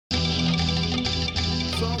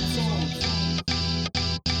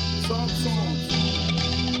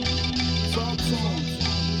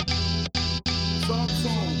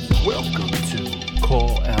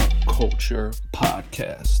Culture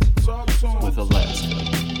Podcast with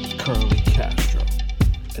Alaska, Curly Castro,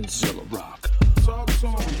 and Zilla Rock.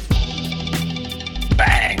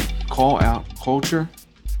 Bang! Call Out Culture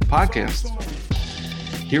Podcast.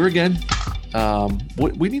 Here again.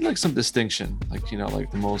 We need like some distinction, like like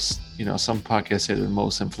the most, some podcasts say the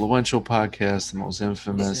most influential podcast, the most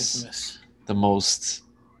infamous, the most,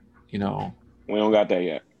 we don't got that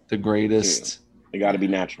yet. The greatest. It got to be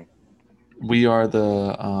natural. We are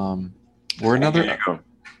the we're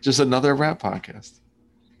just another rap podcast.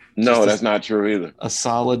 No, that's not true either. A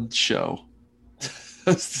solid show.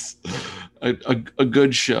 a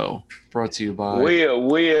good show brought to you by.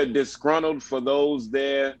 We're disgruntled for those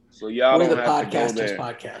there, so y'all we're don't the have to go podcasters there.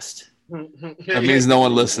 podcast. That means no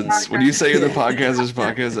one listens. When you say you're the podcasters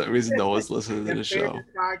podcast, that means no one's listening to the show.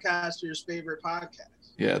 Podcaster's favorite podcast.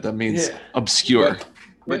 Yeah, that means obscure.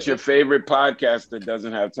 But your favorite podcaster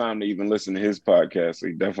doesn't have time to even listen to his podcast, so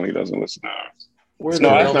he definitely doesn't listen to ours. We're the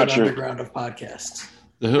Velvet Underground of podcasts.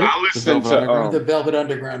 The who? The Velvet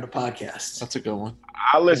Underground of podcasts. That's a good one.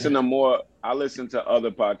 I listen to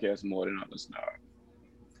other podcasts more than I listen to ours.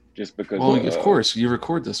 Just because. Well, of course, you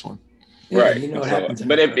record this one. Yeah, right. You know what happens.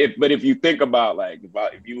 But if you think about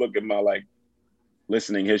if you look at my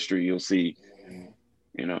listening history, you'll see,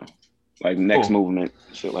 Next Movement,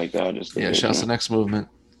 shit like that. Shouts to Next Movement.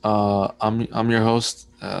 I'm your host,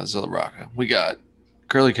 Zilla Rocca. We got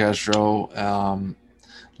Curly Castro.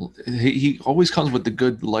 He always comes with the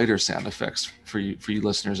good lighter sound effects for you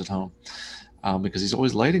listeners at home, because he's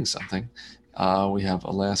always lighting something. We have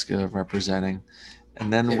Alaska representing,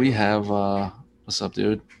 and then we have what's up,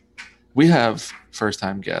 dude? We have first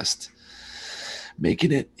time guest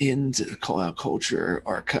making it into the Call Out Culture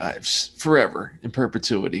archives forever in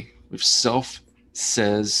perpetuity. With Self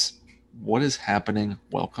Says, what is happening?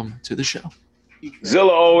 Welcome to the show.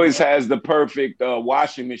 Zilla always has the perfect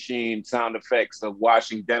washing machine sound effects of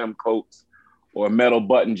washing denim coats or metal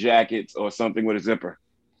button jackets or something with a zipper.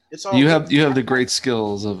 You have the great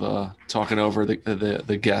skills of talking over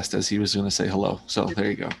the guest as he was going to say hello. So there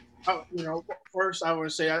you go. First I want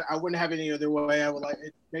to say I wouldn't have any other way. I would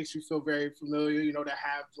it makes me feel very familiar, to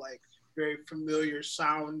have very familiar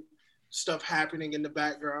sound stuff happening in the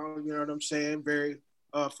background. You know what I'm saying? Very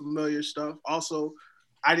familiar stuff. Also,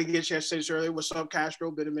 I didn't get a chance to say this earlier. What's up,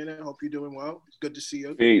 Castro? Been a minute. Hope you're doing well. It's good to see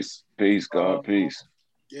you. Peace, God, peace.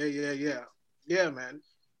 Yeah, man.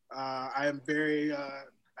 I am very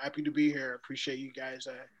happy to be here. Appreciate you guys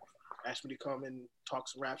asked me to come and talk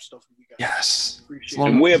some rap stuff with you guys. Yes.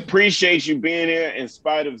 And we appreciate you being here in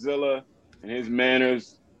spite of Zilla and his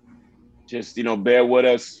manners. Just, bear with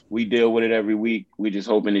us. We deal with it every week. We're just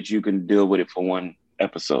hoping that you can deal with it for one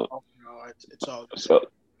episode. Oh, no, it's all good. So,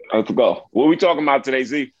 let's go. What are we talking about today,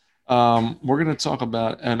 Z? We're going to talk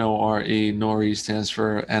about NORE. NORE stands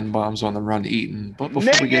for N-Bombs on the Run Eating. But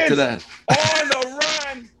before we get to that. On the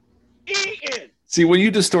run eating. See, when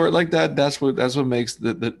you distort like that, that's what makes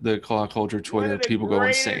the Call Out Culture Twitter people go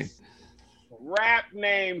insane. Rap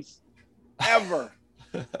names ever.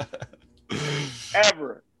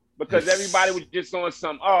 Ever. Because everybody was just on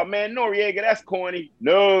some, oh man, Noriega, that's corny.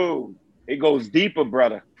 No, it goes deeper,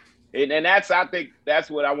 brother. And I think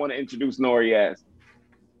that's what I want to introduce Nori as.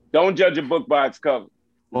 Don't judge a book by its cover.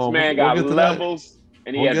 This man got levels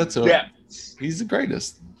and he has depth. He's the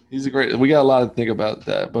greatest. We got a lot to think about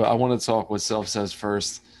that, but I want to talk with Self Says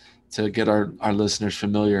first to get our listeners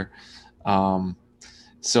familiar.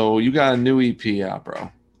 So you got a new EP out,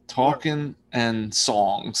 bro. Talking and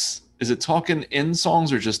Songs. Is it talking in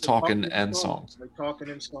songs or just talking and songs? Like talking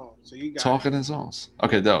in songs. So you got talking in songs.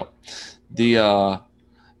 Okay, dope.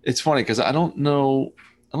 It's funny because I don't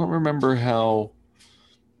remember how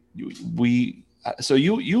you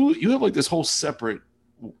have like this whole separate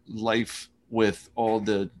life with all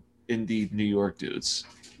the indie New York dudes.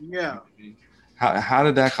 Yeah. How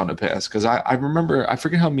did that come to pass? Because I remember, I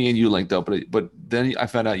forget how me and you linked up, but then I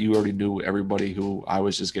found out you already knew everybody who I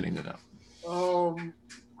was just getting to know.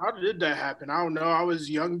 How did that happen? I don't know. I was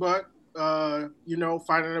young buck,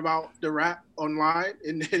 finding about the rap online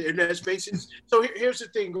in that spaces. So here's the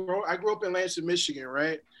thing, bro. I grew up in Lansing, Michigan,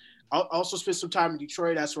 right? I also spent some time in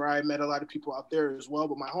Detroit. That's where I met a lot of people out there as well.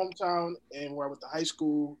 But my hometown and where I went to high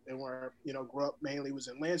school and where, grew up mainly was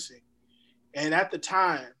in Lansing. And at the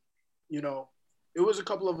time, it was a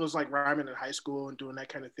couple of us rhyming in high school and doing that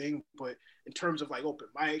kind of thing. But in terms of open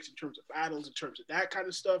mics, in terms of battles, in terms of that kind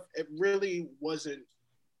of stuff, it really wasn't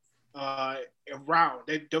around.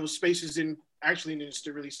 Those spaces didn't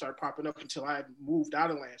to really start popping up until I moved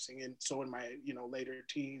out of Lansing. And so in my, later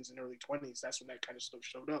teens and early 20s, that's when that kind of stuff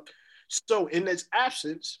showed up. So in its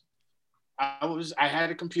absence, I had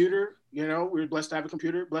a computer, you know, we were blessed to have a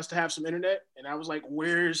computer, blessed to have some internet. And I was like,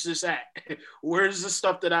 where's this at? Where's the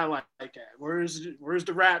stuff that I like at? Where's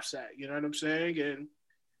the raps at? You know what I'm saying? And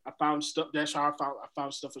I found stuff. That's how I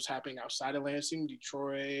found stuff was happening outside of Lansing,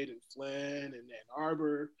 Detroit, and Flint, and Ann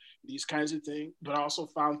Arbor, these kinds of things. But I also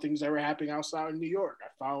found things that were happening outside of New York. I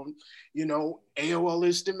found, you know, AOL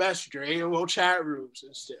Instant Messenger, AOL chat rooms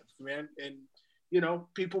and stuff, man. And you know,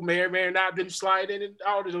 people may or may not have been sliding in and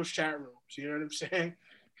out of those chat rooms. You know what I'm saying?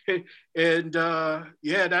 And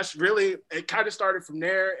yeah, that's really, it kind of started from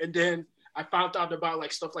there. And then I found out about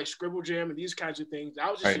like stuff like Scribble Jam and these kinds of things.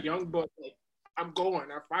 I was just a young boy. Like, I'm going,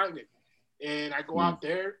 I find it. And I go out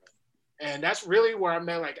there. And that's really where I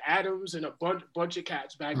met like Adams and a bunch of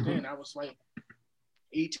cats back then. I was like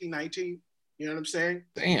 18, 19. You know what I'm saying?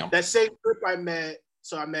 Damn. That same trip I met.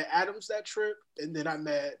 So I met Adams that trip, and then I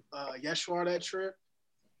met Yeshua that trip.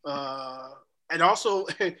 And also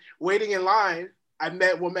waiting in line, I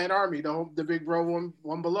met One Man Army, the big bro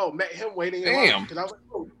one below. Met him waiting in line. Because I was like,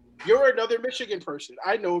 oh, you're another Michigan person.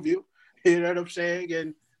 I know of you. You know what I'm saying?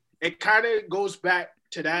 And it kind of goes back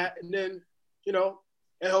to that. And then, you know,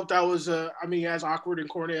 it helped I was, as awkward and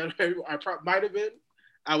corny as I might have been,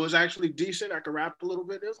 I was actually decent. I could rap a little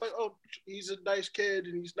bit. It was like, oh, he's a nice kid,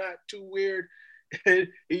 and he's not too weird.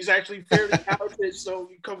 He's actually fairly talented, so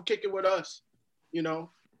you come kick it with us, you know.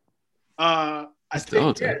 I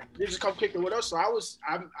think you just come kick it with us. So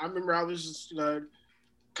I remember I was just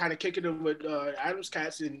kind of kicking it with Adams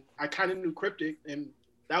Cats, and I kind of knew Cryptic, and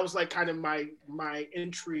that was like kind of my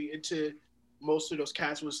entry into most of those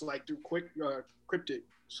cats was like through Cryptic.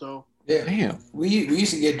 So yeah, damn, we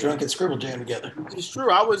used to get drunk and Scribble Jam together. It's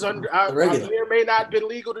true. I was under. I may or may not have been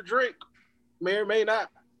legal to drink. May or may not.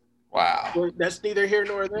 Wow. But that's neither here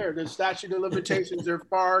nor there. The statute of limitations are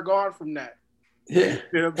far gone from that. Yeah.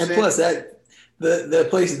 You know what I'm saying? Plus that the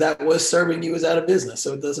places that was serving you was out of business,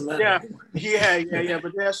 so it doesn't matter. Yeah.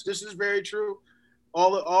 But yes, this is very true.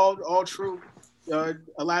 All true.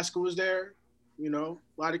 Alaska was there. You know,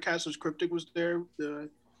 a lot of cats was Cryptic was there.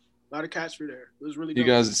 A lot of cats were there. It was really dope.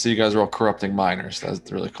 You guys are all corrupting minors. That's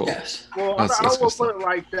really cool. Yes. Well, I don't want to put it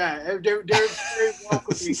like that. They're very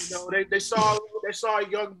welcoming. You know, they saw a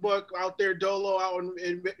young buck out there, Dolo, out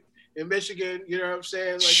in Michigan. You know what I'm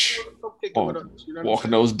saying? Like, come kick it with us. You know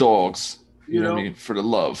walking those dogs. You know what I mean? For the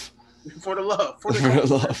love. For the love. For the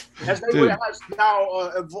love. As they has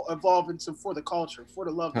now evolved into for the culture. For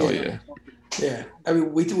the love. Hell yeah. Yeah, I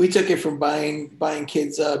mean, we took it from buying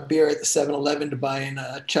kids beer at the 7-Eleven to buying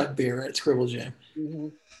Chuck beer at Scribble Jam. Mm-hmm.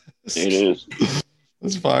 It is.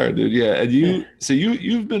 That's fire, dude. Yeah, and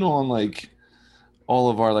you've been on like all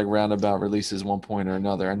of our like roundabout releases one point or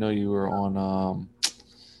another. I know you were on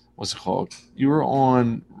what's it called? You were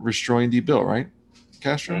on Restoring D Bill, right,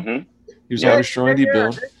 Castro? Mm-hmm. He was on Restoring D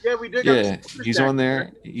Bill. Yeah, we did. Yeah, he's on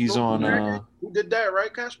there. He's on. We did that,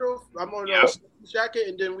 right, Castro? I'm on Jacket,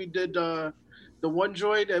 and then we did the one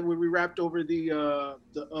joint, and we wrapped over the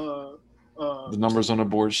numbers on the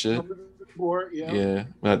board shit. Yeah.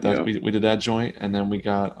 We did that joint, and then we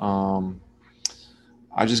got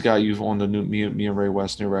I just got you on the new me and Ray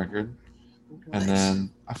West new record, and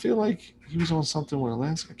then I feel like he was on something with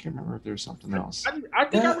Alaska. I can't remember if there was something else. I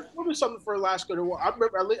think I recorded something for Alaska. I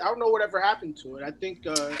remember. I don't know whatever happened to it. I think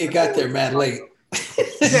it got there mad late.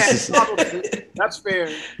 Yeah, probably. That's fair.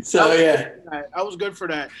 So I was good for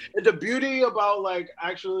that. And the beauty about like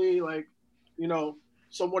actually like, you know,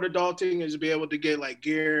 somewhat adulting is to be able to get like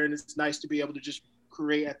gear, and it's nice to be able to just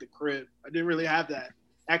create at the crib. I didn't really have that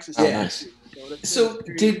access. Nice. So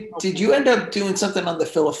did you end up doing something on the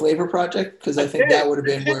Phila Flavor project? Because I think that would have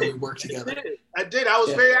been where we worked together. I did. I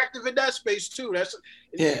was very active in that space too.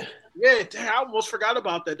 Yeah. I almost forgot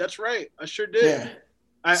about that. That's right. I sure did. Yeah.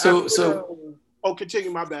 Continue.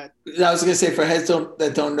 My bad. I was gonna say for heads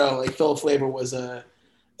that don't know, like Phila Flavor was a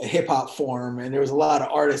hip hop forum, and there was a lot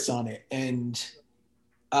of artists on it, and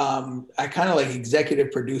I kind of like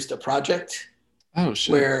executive produced a project. Oh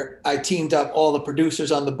shit! Where I teamed up all the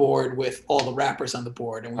producers on the board with all the rappers on the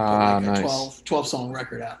board, and we put like a 12 song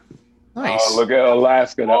record out. Nice. Oh, look at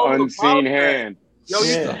Alaska, the unseen hand. Yo,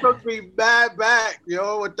 you took me back,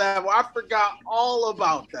 with that. Well, I forgot all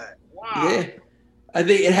about that. Wow. Yeah. I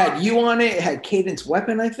think it had you on it. It had Cadence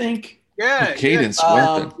Weapon, I think. Yeah. Cadence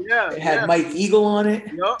Weapon. Yeah. It had Mike Eagle on it.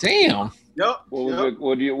 Yep. Damn. Yep. What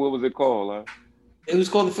was it called? It was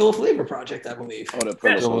called the Phila Flavor Project, I believe. Oh, the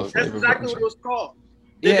Phila Flavor. That's exactly what it was called.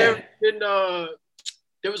 Then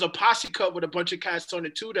there was a posse cut with a bunch of cats on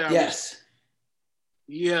it too. Yeah.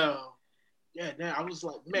 Yeah, man. I was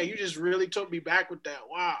like, man, you just really took me back with that.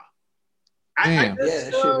 Wow. I Damn.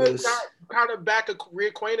 just that shit was. got kind of back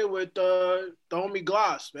reacquainted with the homie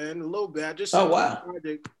Gloss, man, a little bit. I just Oh, wow.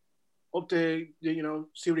 project. Hope to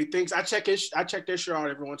see what he thinks. I check their shit out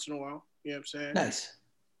every once in a while. You know what I'm saying? Nice.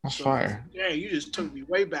 That's So, fire. Yeah, you just took me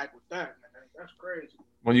way back with that, man. That's crazy.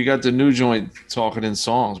 When you got the new joint talking in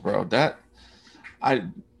songs, bro,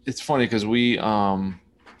 it's funny because we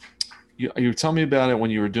you tell me about it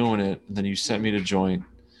when you were doing it, and then you sent me the joint,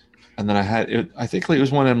 and then I think like it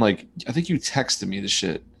was one of them, like I think you texted me the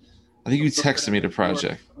shit. I think you texted me the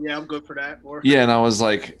project. Yeah, I'm good for that. Yeah, and I was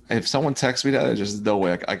like, if someone texts me that, there's just no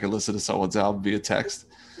way I could listen to someone's album via text.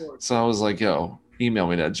 So I was like, yo, email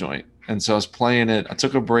me that joint. And so I was playing it. I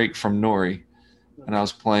took a break from Nori, and I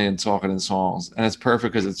was playing Talking in Songs. And it's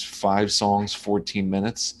perfect because it's 5 songs, 14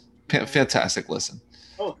 minutes. Fantastic listen.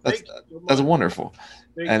 Oh, that's wonderful.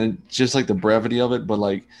 And just like the brevity of it, but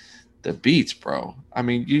like the beats, bro. I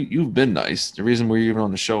mean, you've been nice. The reason we're even on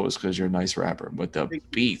the show is because you're a nice rapper. But the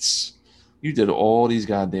beats, you did all these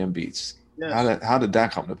goddamn beats. Yes. How did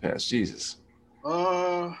that come to pass? Jesus.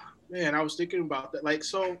 Man, I was thinking about that. Like,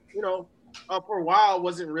 so for a while, I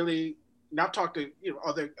wasn't really. And I've talked to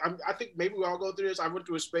other. I think maybe we all go through this. I went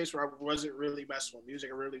through a space where I wasn't really messing with music.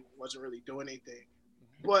 I really wasn't really doing anything.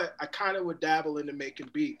 But I kind of would dabble into making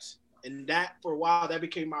beats, and that for a while that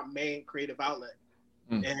became my main creative outlet.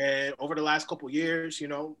 And over the last couple of years,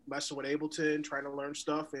 messing with Ableton, trying to learn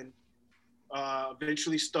stuff, and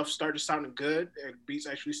eventually stuff started sounding good, and beats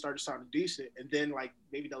actually started sounding decent. And then like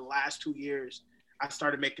maybe the last 2 years, I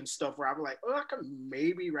started making stuff where I'm like, oh, I could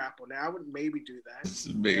maybe rap on that. I would maybe do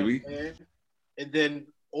that. Maybe. And then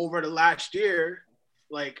over the last year,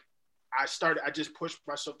 like I just pushed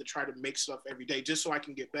myself to try to make stuff every day just so I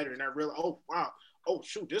can get better. And I realized, oh, wow. Oh,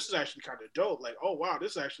 shoot, this is actually kind of dope. Like, oh, wow,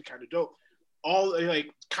 this is actually kind of dope. All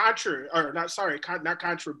like not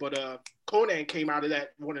Contra, but Conan came out of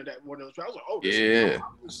that one of those. I was like, oh,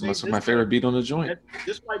 that's my favorite beat on the joint.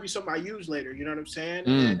 This might be something I use later. You know what I'm saying?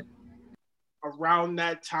 And around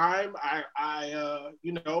that time, I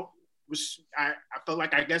felt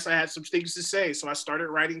like I guess I had some things to say, so I started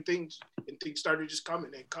writing things, and things started just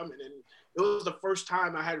coming, and it was the first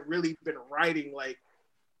time I had really been writing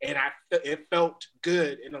and it felt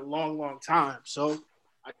good in a long time. So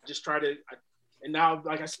I just tried to. And now,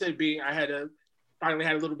 like I said, I finally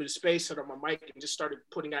had a little bit of space, set up my mic, and just started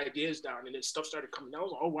putting ideas down, and then stuff started coming down. I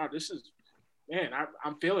was like, oh wow,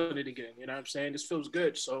 I'm feeling it again. You know what I'm saying? This feels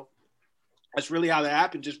good. So that's really how that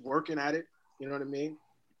happened. Just working at it. You know what I mean?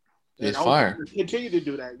 It's fire. Continue to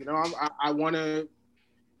do that. I want to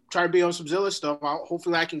try to be on some Zilla stuff.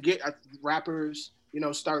 Hopefully, I can get rappers.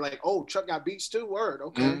 Start like, oh, Chuck got beats too. Word,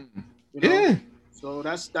 okay. Yeah. So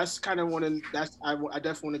that's kind of I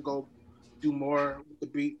definitely want to go do more with the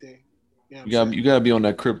beat thing. You gotta be on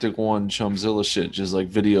that Cryptic One Chumzilla shit, just like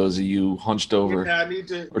videos of you hunched over,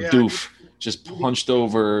 just hunched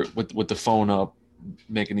over with the phone up,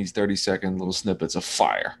 making these 30-second little snippets of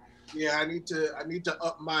fire. Yeah, I need to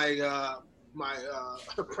up my my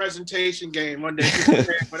presentation game one day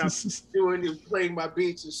when I'm playing my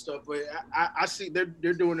beats and stuff. But I see they're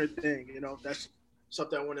doing their thing. That's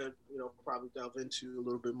something I want to, probably delve into a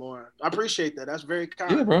little bit more. I appreciate that. That's very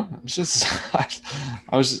kind. Yeah, bro.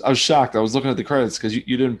 I was shocked. I was looking at the credits because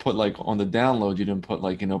you didn't put like on the download. You didn't put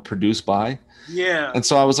like produced by. Yeah. And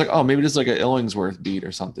so I was like, oh, maybe this is like an Illingsworth beat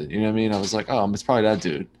or something. You know what I mean? I was like, oh, it's probably that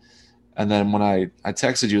dude. And then when I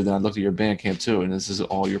texted you, then I looked at your Bandcamp too, and this is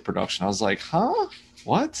all your production. I was like, huh?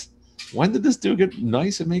 What? When did this dude get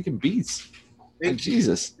nice at making beats?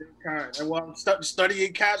 Jesus. Kind. And well, I'm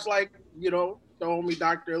studying cats like the homie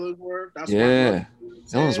Dr. Illingsworth. That's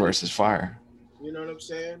Illingsworth is fire. You know what I'm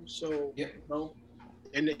saying? So yeah.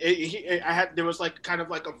 And there was like kind of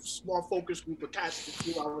like a small focus group of cats that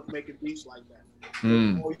knew I was making beats like that.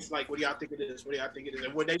 Always like, what do y'all think it is? What do y'all think it is?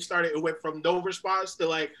 And when they started, it went from no response to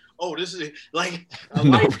like, oh, this is like a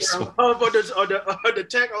light on the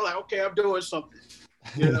tech. I'm like, okay, I'm doing something.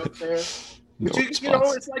 You know what I'm saying? But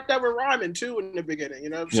it's like that with rhyming too in the beginning. You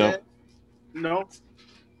know what I'm saying?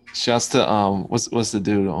 Shouts to what's the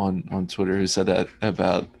dude on Twitter who said that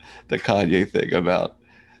about the Kanye thing about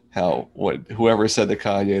how whoever said to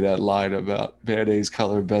Kanye that line about mayonnaise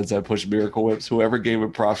colored beds that push miracle whips, whoever gave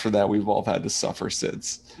him props for that, we've all had to suffer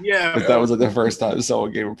since. Yeah. But that was like the first time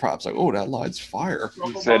someone gave him props, like, oh, that line's fire.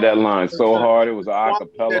 He said that line so hard, it was an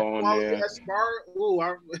acapella on there.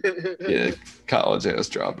 Yeah, college ass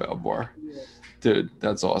dropout bar. Yeah. Dude,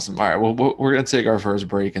 that's awesome. All right, well, we're gonna take our first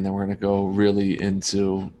break, and then we're gonna go really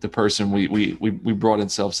into the person we brought in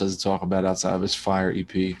Self Says to talk about outside of his Fire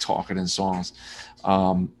EP, Talking in Songs.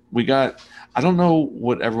 We got. I don't know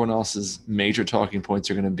what everyone else's major talking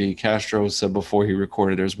points are going to be. Castro said before he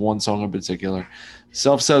recorded, there's one song in particular.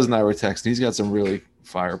 Self Says and I were texting. He's got some really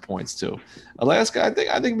fire points too. Alaska,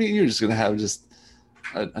 I think me and you are just going to have just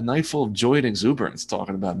a night full of joy and exuberance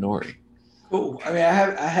talking about Nori. Cool. I mean,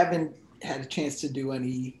 I haven't had a chance to do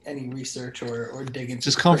any research or dig into.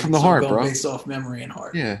 Just come from the heart, bro. Based off memory and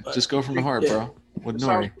heart. Yeah, just go from the heart, bro. With It Nori.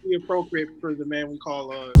 sounds pretty appropriate for the man we call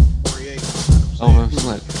Noriega. Oh,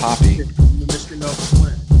 Flint, Poppy. Mr. Melvin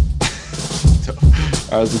Flint.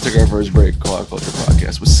 All right, let's take our first break. Call Out Culture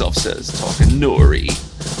Podcast with Self Says talking Nori.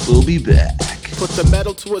 We'll be back. Put the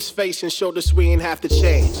metal to his face and showed us we ain't have to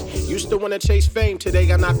change. Used to wanna chase fame, today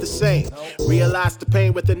I'm not the same. Realize the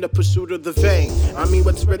pain within the pursuit of the vein. I mean,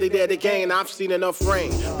 what's really there to gain? I've seen enough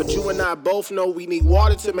rain. But you and I both know we need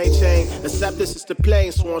water to maintain. Except this is the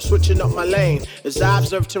plane, so I'm switching up my lane. As I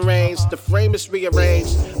observe terrains, the frame is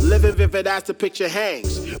rearranged. Living vivid as the picture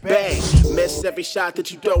hangs. Bang, miss every shot that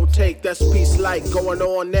you don't take. That's peace light going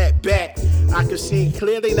on that back. I can see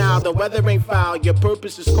clearly now, the weather ain't foul. Your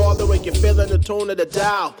purpose is calling when you're feeling the tone of the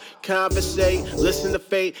dial. Conversate, listen to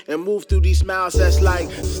fate, and move through these miles. That's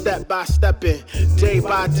like step by stepping, day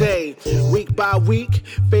by day, week by week,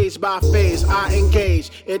 phase by phase. I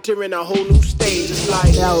engage, entering a whole new stage. It's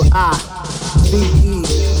like L-I-V-E.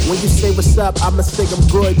 When you say what's up, I'ma say I'm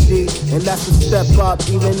good, G. And that's a step up,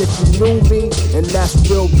 even if you knew me. And that's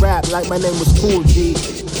real rap, like my name was Cool G.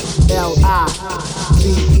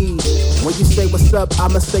 L-I-V-E. When you say what's up,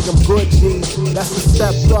 I'ma say I'm good, G. That's a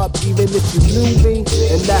step up, even if you knew me.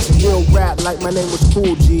 And that's real rap, like my name was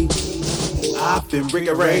Cool G. I've been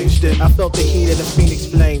rearranged and I felt the heat of the phoenix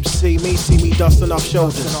flame. See me dusting off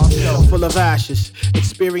shoulders, full of ashes.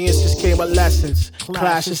 Experiences came with lessons,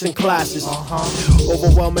 clashes and classes.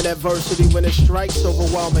 Overwhelming adversity when it strikes,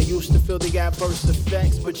 overwhelming. Used to feel the adverse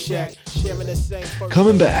effects, but check, sharing the same.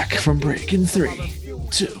 Coming back from break in 3,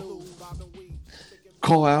 2.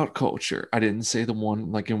 Call Out Culture. I didn't say the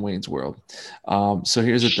one like in Wayne's World. So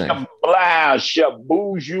here's the thing. Shabla,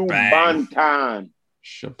 Shabuju, Bantan.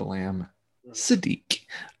 Shablam. Sadiq.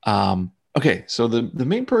 Okay, so the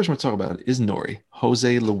main person we're talking about is Nori.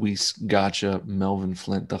 Jose Luis Gotcha, Melvin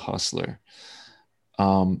Flint, the Hustler.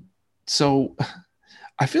 So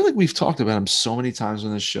I feel like we've talked about him so many times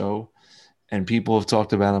on this show, and people have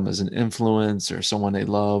talked about him as an influence or someone they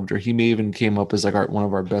loved, or he may even came up as like one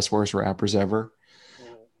of our best worst rappers ever.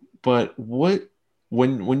 But when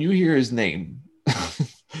you hear his name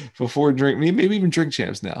before Drink, maybe even Drink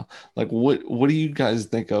Champs now, like what do you guys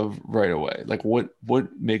think of right away? Like what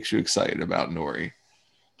makes you excited about Nori?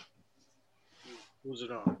 Who's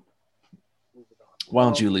it on? Why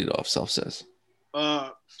don't you lead off? Self Says.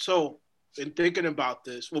 So in thinking about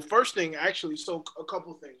this, well, first thing actually, so a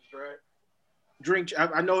couple things, right?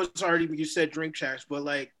 I know it's already you said Drink Champs, but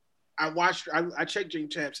like I checked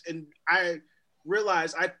Drink Champs and I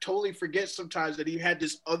realize I totally forget sometimes that he had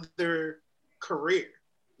this other career.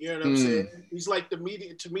 You know what I'm saying? He's like the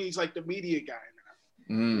media, to me, he's like the media guy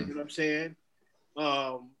now. You know what I'm saying?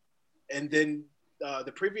 And then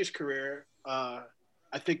the previous career, I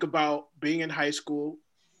think about being in high school,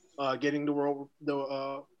 getting the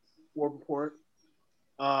War Report.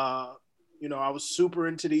 You know, I was super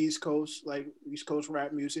into the East Coast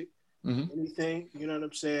rap music. Anything, you know what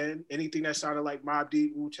I'm saying? Anything that sounded like Mobb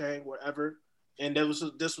Deep, Wu-Tang, whatever. And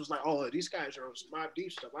this was like, oh, these guys are Mobb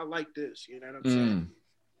Deep stuff. I like this, you know what I'm saying?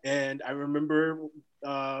 And I remember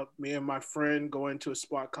me and my friend going to a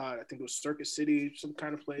spot called, I think it was Circus City, some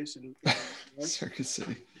kind of place. And Circus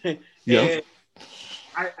City. Yeah.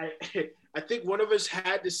 I think one of us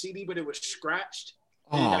had the CD, but it was scratched.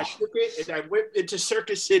 And I took it and I went into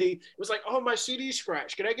Circus City. It was like, oh, my CD's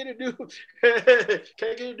scratched. Can I get a new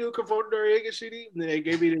Confounded Noriega CD? And then they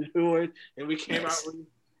gave me the new one, and we came out with.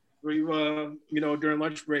 We you know, during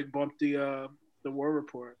lunch break bumped the War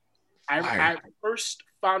Report. I first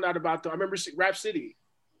found out about I remember Rap City.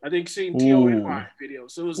 I think seeing T.O.N.Y. video.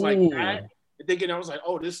 So it was like that. And thinking I was like,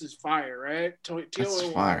 oh, this is fire, right? That's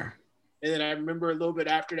fire. And then I remember a little bit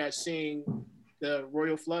after that seeing the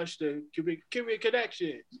Royal Flush, the Cuban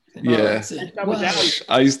Connection. Yeah.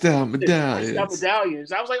 Iced out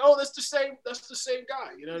medallions. I was like, oh, that's the same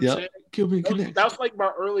guy. You know what I'm saying? Cuban Connection. That was like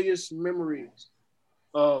my earliest memories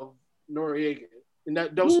of Noriega, and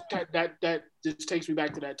that just takes me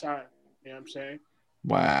back to that time. You know what I'm saying?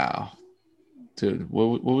 Wow, dude,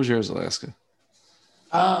 what was yours, Alaska?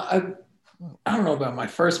 I don't know about my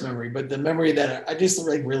first memory, but the memory that I just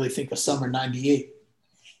like really think of summer '98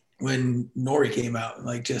 when Nori came out,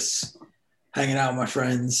 like just hanging out with my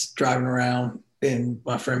friends, driving around in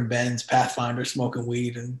my friend Ben's Pathfinder, smoking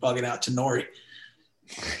weed and bugging out to Nori.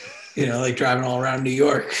 You know, like driving all around New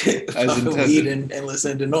York, puffing weed and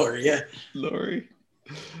listening to Nori. Yeah. Nori.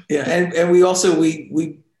 Yeah. And we also,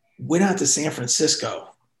 we went out to San Francisco.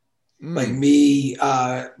 Like me,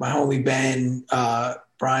 my homie Ben,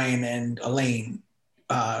 Brian, and Elaine.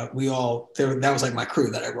 That was like my crew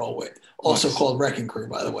that I roll with. Also called Wrecking Crew,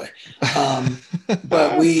 by the way.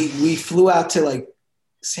 But we flew out to like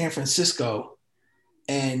San Francisco,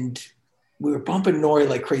 and we were bumping Nori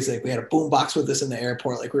like crazy. Like we had a boombox with us in the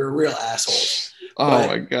airport. Like we were real assholes. Oh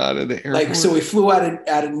my God, in the airport. Like, so we flew out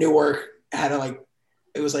of Newark,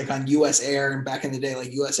 it was like on US Air, and back in the day,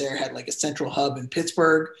 like US Air had like a central hub in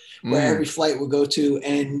Pittsburgh where every flight would go to.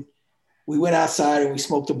 And we went outside and we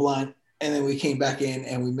smoked a blunt, and then we came back in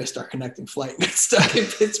and we missed our connecting flight and got stuck in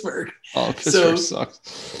Pittsburgh. Oh, Pittsburgh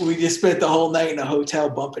sucks. We just spent the whole night in a hotel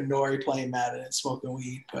bumping Nori, playing Madden and smoking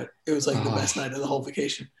weed. But it was like the best night of the whole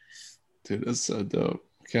vacation. Dude, that's so dope.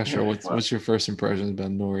 Castro, what's your first impressions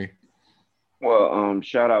about Nori? Well,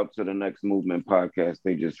 shout out to the Next Movement podcast.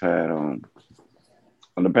 They just had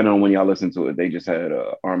depending on when y'all listen to it, they just had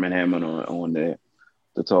Armand Hammond on there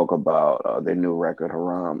to talk about their new record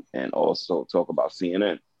Haram, and also talk about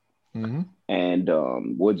CNN. Mm-hmm. And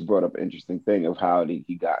Woods brought up an interesting thing of how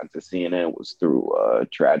he got into CNN was through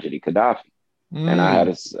Tragedy Gaddafi. And I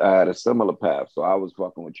had a similar path. So I was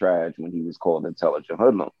fucking with Trag when he was called Intelligent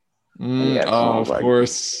Hoodlum. Of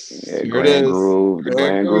course. Yeah, Grand Groove, the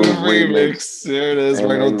Grand Groove remix. There it is.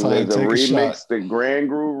 Right on time. The Take remix, a shot. The Grand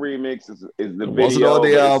Groove remix is the video. Wasn't on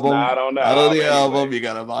the album. Not on the album. Anyway. You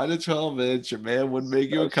gotta buy the 12-inch. Your man wouldn't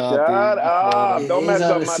make you a copy. Shut up. Don't mess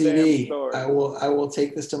up my damn story. I will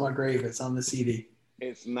take this to my grave. It's on the CD.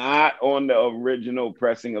 It's not on the original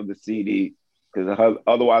pressing of the CD, because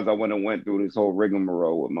otherwise I wouldn't have went through this whole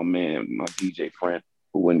rigmarole with my man, my DJ friend,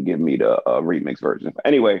 who wouldn't give me the remix version. But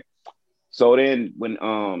anyway. So then when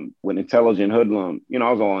Intelligent Hoodlum,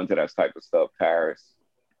 I was all into that type of stuff, Paris.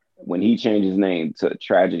 When he changed his name to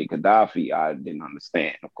Tragedy Gaddafi, I didn't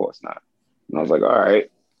understand, of course not. And I was like, all right.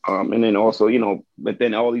 And then also, but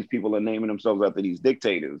then all these people are naming themselves after these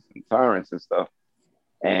dictators and tyrants and stuff.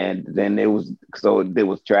 And then there was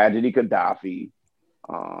Tragedy Gaddafi.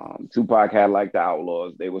 Tupac had like the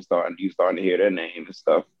Outlaws. They were starting to hear their name and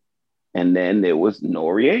stuff. And then there was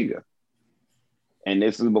Noriega. And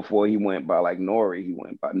this is before he went by like Nori. He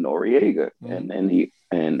went by Noriega. And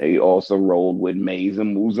then they also rolled with Mays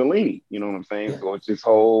and Mussolini. You know what I'm saying? Yeah. So it's this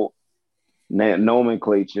whole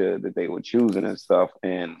nomenclature that they were choosing and stuff.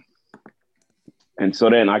 And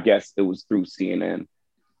so then I guess it was through CNN.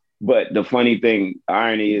 But the funny thing,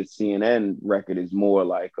 irony is CNN record is more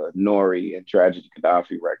like a Nori and Tragedy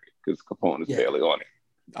Gaddafi record, because Capone is barely on it,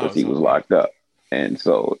 because he was locked up. And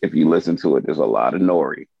so if you listen to it, there's a lot of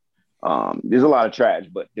Nori. There's a lot of trash,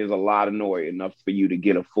 but there's a lot of Nori, enough for you to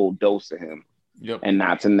get a full dose of him. Yep. And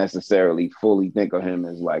not to necessarily fully think of him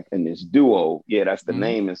as like in this duo. Yeah, that's the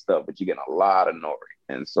name and stuff, but you get a lot of Nori.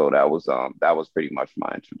 And so that was pretty much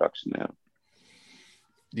my introduction now.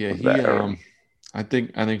 Yeah, I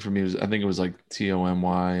think for me it was like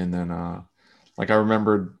Tomy, and then like I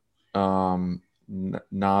remembered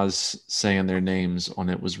Nas saying their names on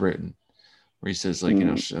It Was Written, where he says like,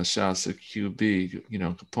 shouts to QB,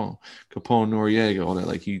 Capone, Noriega, all that.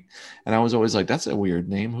 Like and I was always like, that's a weird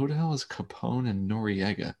name. Who the hell is Capone and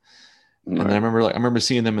Noriega? Right. And then I remember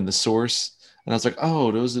seeing them in The Source, and I was like,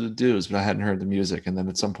 oh, those are the dudes, but I hadn't heard the music. And then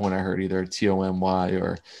at some point I heard either Tomy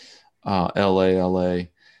or LA.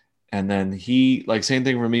 And then he, like, same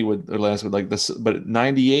thing for me with like this, but at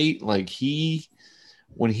 98, like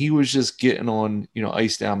when he was just getting on,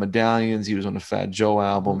 Ice Down Medallions, he was on the Fat Joe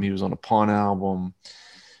album, he was on a Pawn album.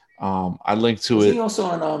 I linked to it. Was he also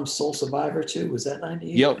on Soul Survivor too? Was that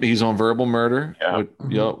 98? Yep, he's on Verbal Murder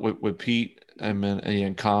with Pete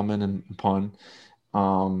and Common and Pun.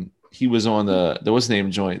 He was on the what's the name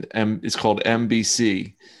joint? It's called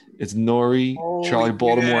MBC. It's Nori, Charlie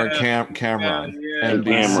Baltimore, and Cameron.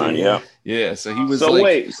 Cameron, yeah. So he was. So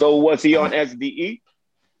wait, so was he on SDE?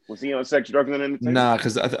 Was he on Sex, Drugs, and Entertainment? Nah,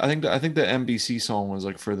 because I think the NBC song was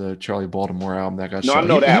like for the Charlie Baltimore album that got shot. I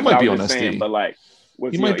know that. He might be on SDE, saying, but like,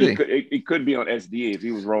 he might be. He could be on SDE if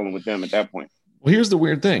he was rolling with them at that point. Well, here's the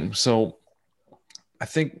weird thing. So, I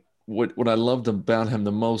think what I loved about him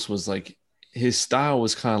the most was like his style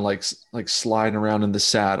was kind of like sliding around in the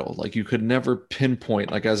saddle. Like you could never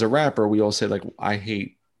pinpoint. Like as a rapper, we all say like I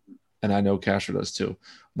hate, and I know Castro does too,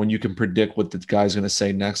 when you can predict what the guy's going to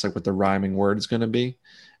say next, like what the rhyming word is going to be.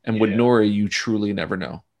 And with Nori, you truly never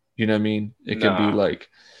know. You know what I mean? It could be like,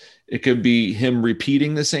 it could be him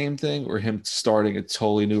repeating the same thing, or him starting a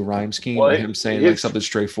totally new rhyme scheme, or him saying like something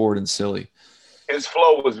straightforward and silly. His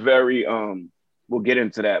flow was very, we'll get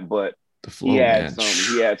into that, but The flow, man.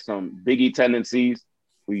 He had some Biggie tendencies.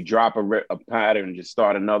 Where you drop a pattern and just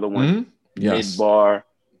start another one mid bar.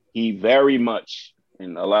 He very much,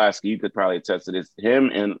 in Alaska, you could probably attest to this.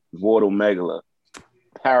 Him and Vortal Megala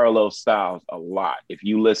parallel styles a lot. If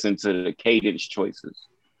you listen to the cadence choices,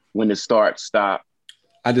 when to start, stop.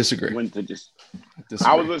 I disagree. When to just.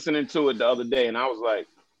 I was listening to it the other day, and I was like,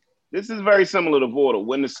 "This is very similar to Vortal.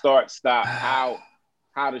 When to start, stop. How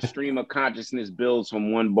the stream of consciousness builds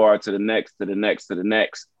from one bar to the next, to the next, to the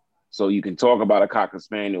next. So you can talk about a Cocker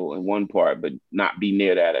Spaniel in one part, but not be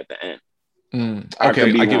near that at the end." Okay, I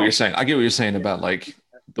get what you're saying. I get what you're saying about like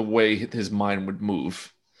the way his mind would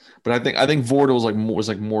move, but I think Vortal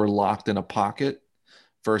was more locked in a pocket,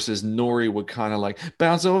 versus Nori would kind of like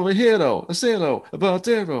bounce over here though, a salo, about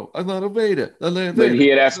zero, I'm not a Vader. But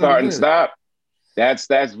hear that start and stop. That's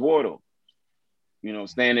Vortal. You know,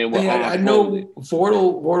 standing with. I know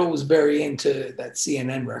Vortal was very into that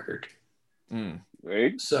CNN record.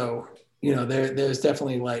 Right. So, you know, there's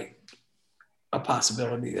definitely like a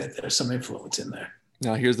possibility that there's some influence in there.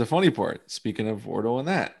 Now, here's the funny part. Speaking of Vortal and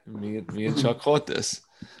that, me and Chuck caught this.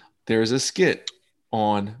 There's a skit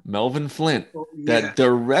on Melvin Flint that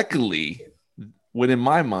directly would, in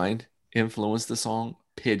my mind, influence the song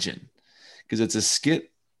Pigeon. Because it's a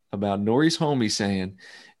skit about Nori's homie saying,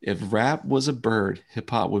 if rap was a bird, hip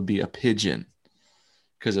hop would be a pigeon.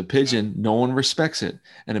 Because a pigeon, no one respects it.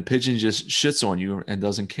 And a pigeon just shits on you and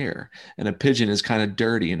doesn't care. And a pigeon is kind of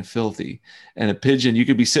dirty and filthy. And a pigeon, you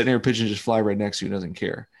could be sitting there, a pigeon just fly right next to you and doesn't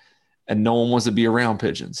care. And no one wants to be around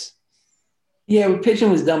pigeons. Yeah, but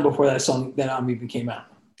Pigeon was done before that album even came out.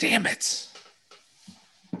 Damn it.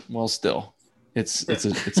 Well, still, it's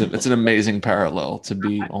an amazing parallel to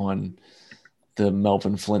be on the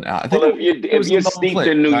Melvin Flint album. I think if you're steeped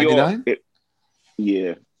in New 99? York,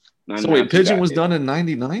 yeah. So wait, Pigeon was done in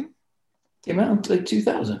 99? Came out in like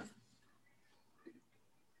 2000.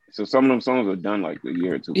 So some of them songs were done like a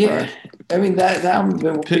year or two. Yeah, I mean that album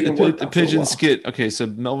been the Pigeon skit. Okay, so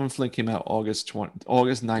Melvin Flint came out August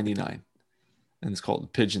 99, and it's called the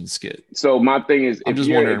Pigeon Skit. So my thing is, I'm just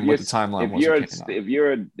wondering what the timeline was.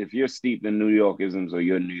 If you're steeped in New Yorkisms or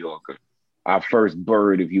you're a New Yorker, our first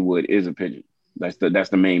bird, if you would, is a pigeon. That's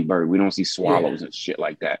the main bird. We don't see swallows and shit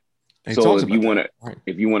like that. So if you want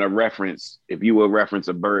to reference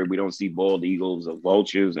a bird, we don't see bald eagles or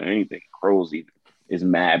vultures or anything. Crows either. It's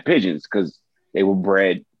mad pigeons because they were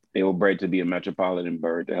bred to be a metropolitan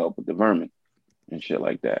bird to help with the vermin and shit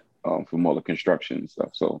like that from all the construction and stuff.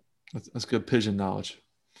 So that's good pigeon knowledge.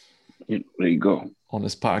 There you go on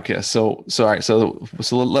this podcast. So all right. So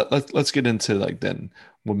let's get into like then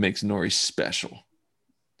what makes Nori special.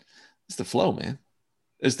 It's the flow, man.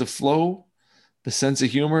 It's the flow. The sense of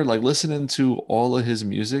humor, like listening to all of his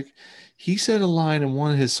music. He said a line in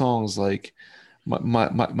one of his songs like,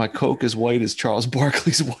 my coke is white as Charles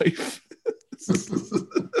Barkley's wife.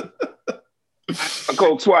 My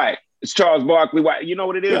coke's white. It's Charles Barkley white. You know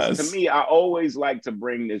what it is? Yes. To me, I always like to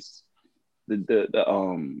bring this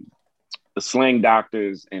the slang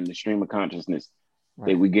doctors and the stream of consciousness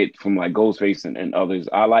that we get from like Ghostface and others.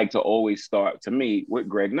 I like to always start, to me, with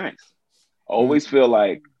Greg Nice. I always feel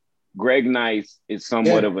like Greg Nice is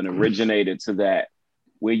somewhat of an originator to that,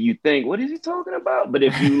 where you think, what is he talking about? But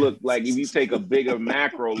if you look like, if you take a bigger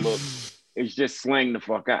macro look, it's just slang the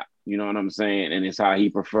fuck out. You know what I'm saying? And it's how he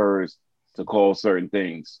prefers to call certain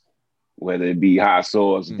things, whether it be hot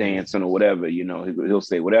sauce, dancing, or whatever. You know, he'll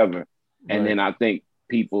say whatever. And then I think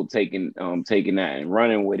people taking that and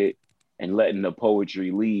running with it and letting the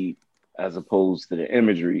poetry lead as opposed to the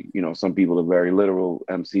imagery. You know, some people are very literal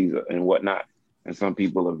MCs and whatnot. And some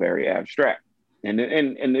people are very abstract, and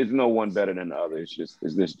there's no one better than the other. It's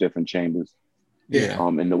just different chambers,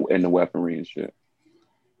 in the weaponry and shit.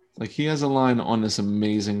 Like he has a line on this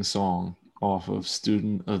amazing song off of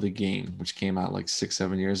Student of the Game, which came out like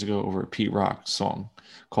 6-7 years ago over a Pete Rock song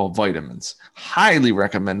called Vitamins. Highly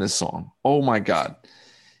recommend this song. Oh my God.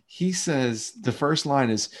 He says the first line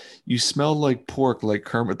is, "You smell like pork, like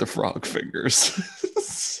Kermit the Frog fingers."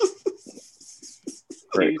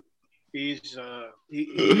 Great.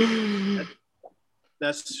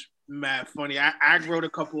 That's mad funny. I wrote a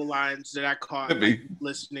couple of lines that I caught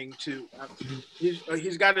listening to.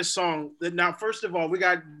 He's got a song that now. First of all, we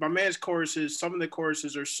got my man's choruses. Some of the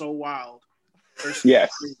choruses are so wild.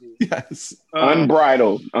 Yes.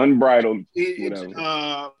 Unbridled. I don't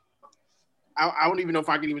even know if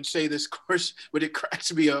I can even say this chorus, but it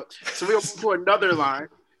cracks me up. So we'll put another line.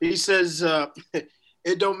 He says,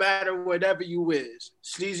 "It don't matter whatever you is.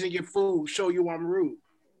 Season your food, show you I'm rude."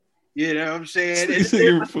 You know what I'm saying? Season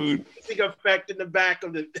your food. Effect in the back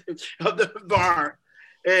of the bar.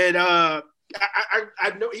 And I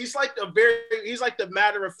know he's like the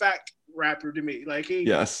matter of fact rapper to me. Like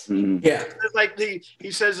Yes. Yeah. Like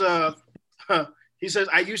he says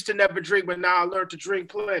I used to never drink, but now I learned to drink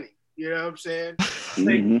plenty. You know what I'm saying?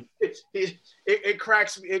 Like, it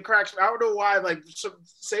cracks me. It cracks me. I don't know why. Like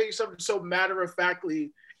saying something so matter of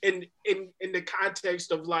factly in the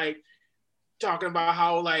context of like talking about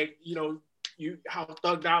how like how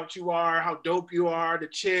thugged out you are, how dope you are, the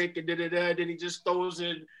chick, and then he just throws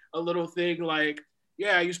in a little thing like,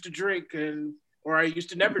 yeah, I used to drink or I used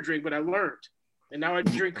to never drink, but I learned. And now I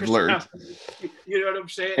drink. Learned. You know what I'm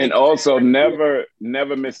saying? And also never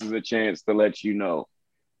misses a chance to let you know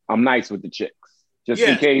I'm nice with the chicks. Just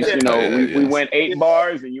in case, we went 8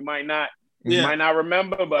 bars and you might not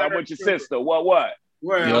remember, but I'm with your sister. What?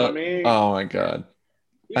 Well, you know what I mean? Oh my God.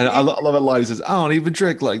 And I love it. He says, I don't even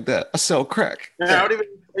drink like that. I sell crack. I don't even.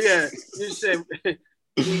 Yeah, you said.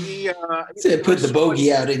 He said, "Put the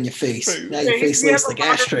bogey out in your face." Now your face looks like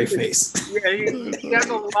ashtray face. Yeah, he has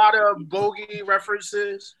a lot of bogey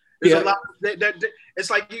references. There's a lot that it's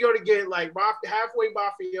like you're gonna get like halfway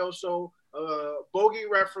mafioso, bogey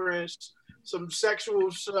reference, some sexual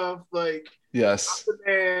stuff like yes, the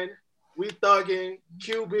man. We thugging,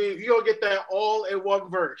 QB. You gonna get that all in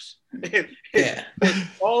one verse. Yeah,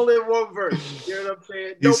 all in one verse. You know what I'm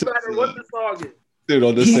saying? No matter what the song is. Dude,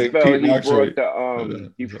 on this thing,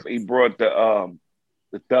 he brought the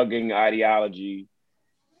thugging ideology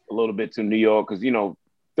a little bit to New York because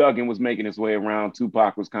thugging was making its way around.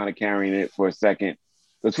 Tupac was kind of carrying it for a second.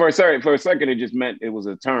 Because for a second, it just meant it was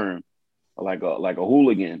a term, like a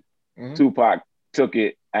hooligan. Mm-hmm. Tupac took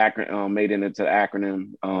it, made it into the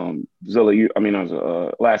acronym.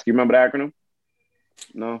 Zilla, Lasky, you remember the acronym?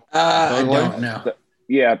 No, I don't know.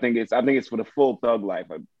 Yeah, I think it's for the full thug life.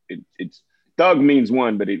 It's thug means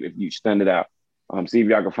one, but if you extend it out, see if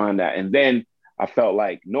y'all can find that. And then I felt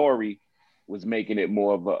like Nori was making it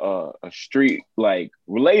more of a street like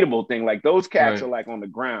relatable thing. Like those cats are like on the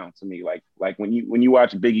ground to me. Like when you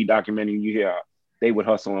watch a Biggie documentary, you hear they would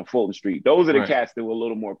hustle on Fulton Street. Those are the cats that were a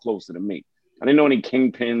little more closer to me. I didn't know any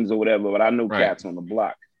kingpins or whatever, but I knew cats on the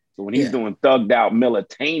block. So when he's doing thugged out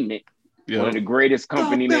Militainment, one of the greatest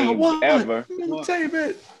company names ever,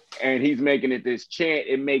 and he's making it this chant,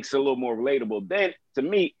 it makes it a little more relatable. Then to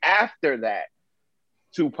me, after that,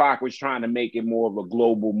 Tupac was trying to make it more of a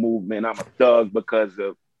global movement. I'm a thug because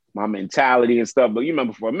of my mentality and stuff. But you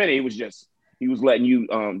remember for a minute, he was letting you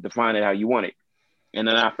define it how you want it. And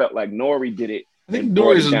then I felt like Nori did it. I think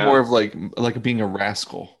Nori's is more of like being a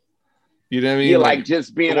rascal. You know what I mean? Yeah, like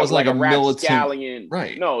just being a rapscallion.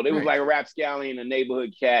 Right. No, they was like a rapscallion, a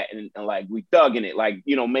neighborhood cat, and like we thugging it, like,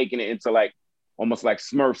 making it into like almost like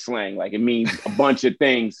Smurf slang. Like it means a bunch of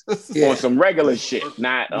things on some regular shit,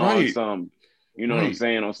 not on some, what I'm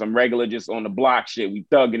saying, on some regular, just on the block shit. We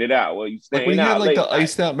thugging it out. Well, you staying when he out had like late the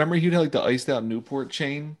iced out. Remember, he'd had like the iced out Newport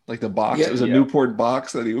chain, like the box. It was a Newport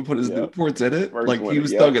box that he would put his Newports in it. First like one, he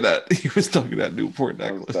was thugging that. He was thugging that Newport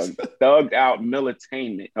necklace. Thugged out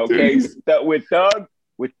Militainment. Okay, we're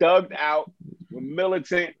thugged out. We're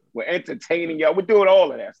militant. We're entertaining y'all. We're doing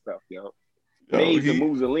all of that stuff, yo. Made to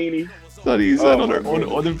Mussolini. He said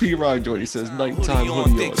on the P-Rock joint, he says, nighttime hoodie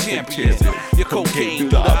on, thick champion. Your cocaine do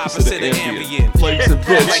the opposite of ambient. Life's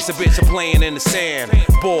a bitch, I'm playing in the sand.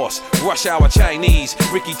 Boss, rush hour Chinese,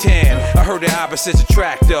 Ricky Tan. I heard the opposites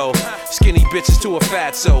attract though. Skinny bitches to a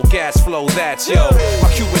fatso, gas flow, that's yo. My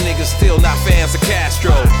Cuban niggas still not fans of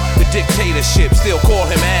Castro. The dictatorship still call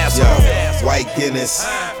him asshole. White Guinness,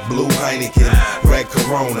 blue Heineken, red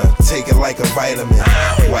Corona, take it like a vitamin.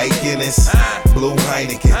 White Guinness, blue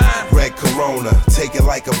Heineken, red Corona, take it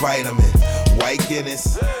like a vitamin. White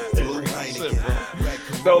Guinness, blue Heineken, red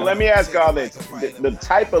Corona. So let me ask y'all this: the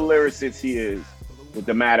type of lyricist he is, with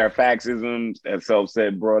the matter of factisms that Self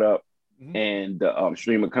said brought up, and the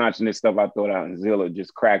stream of consciousness stuff I thought out, and Zilla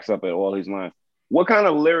just cracks up at all his lines. What kind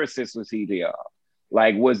of lyricist was he to y'all?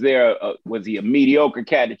 Like, was he a mediocre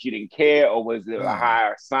cat that you didn't care, or was there a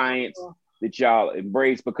higher science that y'all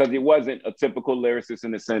embraced? Because it wasn't a typical lyricist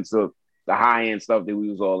in the sense of the high end stuff that we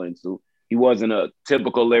was all into. He wasn't a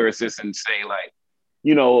typical lyricist and say like,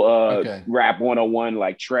 rap 101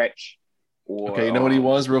 like Tretch. Or, you know what he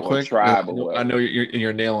was real quick? Tribe I know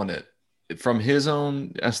you're nailing it. From his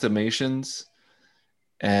own estimations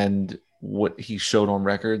and what he showed on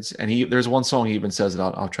records, and there's one song he even says it.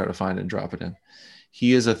 I'll try to find it and drop it in.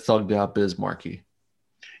 He is a thugged out Biz Markie.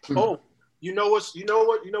 Oh, you know what's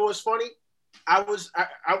funny? I was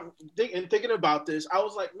thinking about this. I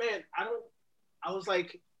was like, man, I don't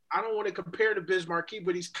want to compare to Biz Markie,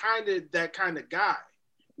 but he's kind of that kind of guy.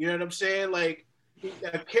 You know what I'm saying? Like he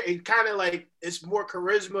kind of like, it's more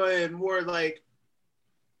charisma and more like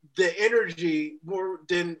the energy more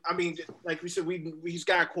than, I mean, like we said, he's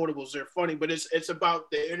got quotables. They're funny, but it's about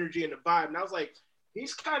the energy and the vibe. And I was like,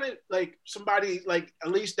 he's kind of like somebody like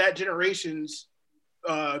at least that generation's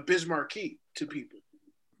Biz Markie to people.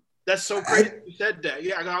 That's so crazy you said that.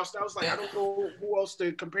 Yeah, I was like, I don't know who else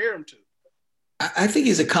to compare him to. I think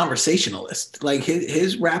he's a conversationalist. Like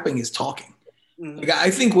his rapping is talking. Mm-hmm. Like I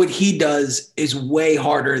think what he does is way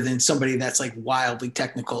harder than somebody that's like wildly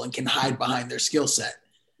technical and can hide behind their skill set.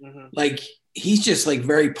 Mm-hmm. Like he's just like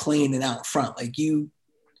very plain and out front. Like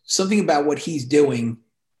something about what he's doing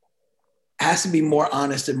has to be more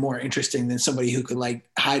honest and more interesting than somebody who could like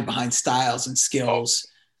hide behind styles and skills.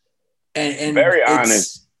 And very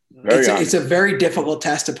honest. It's a very difficult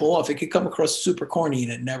task to pull off. It could come across super corny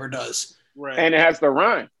and it never does. Right. And it has to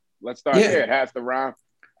rhyme. Let's start there. It has to rhyme.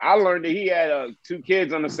 I learned that he had 2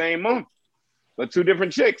 kids on the same month, but 2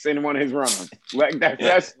 different chicks in one of his rhymes. Like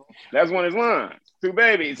that's one of his lines. 2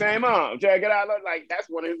 babies, same mom. Check it out. Like that's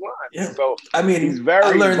one of his lines. Yeah. So I mean, he's very I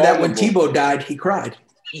learned vulnerable. that when Tebow died, he cried.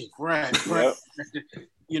 Right. Yep.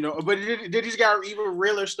 You know, but did he's got even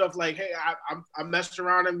realer stuff like, hey, I messed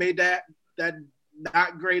around and made that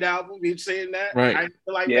not great album. You saying that? Right. I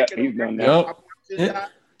feel like he's done that.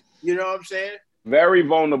 You know what I'm saying? Very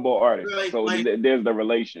vulnerable artist. So there's the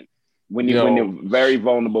relation. When you're very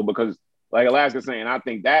vulnerable, because like Alaska's saying, I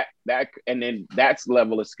think that and then that's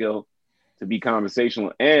level of skill to be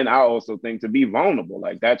conversational. And I also think to be vulnerable.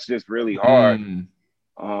 Like that's just really hard.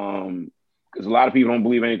 Because a lot of people don't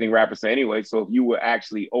believe anything rappers say anyway. So if you were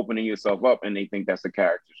actually opening yourself up and they think that's a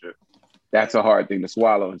caricature, that's a hard thing to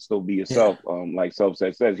swallow and still be yourself. Like Self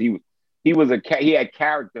says he had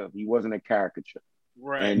character. He wasn't a caricature.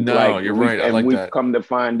 Right. And you're right. I like we've that. come to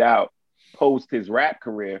find out post his rap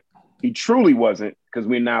career, he truly wasn't, because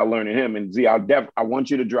we're now learning him. And Z, I want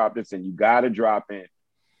you to drop this in. You got to drop in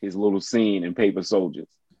his little scene in Paper Soldiers,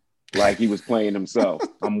 like he was playing himself.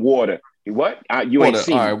 I'm water. What? You ain't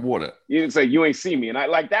see me. All right, water. You didn't say you ain't see me, and I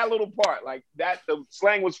like that little part. Like that, the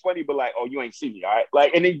slang was funny, but like, oh, you ain't see me, all right?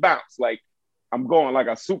 Like, and he bounced like I'm going like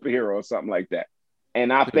a superhero or something like that.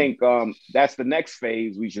 And I think that's the next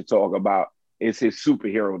phase we should talk about is his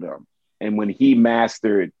superhero-dom. And when he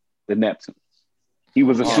mastered the Neptunes, he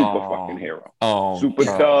was a super fucking hero. Super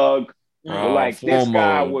thug. Like this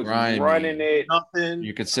guy was running it. Nothing.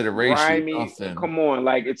 Your consideration. Grimy, nothing. Come on,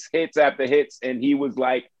 like it's hits after hits, and he was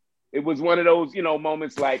like, it was one of those,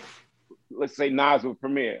 moments like, let's say Nas with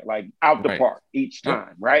Premier, like out the park each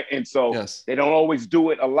time, right? And so they don't always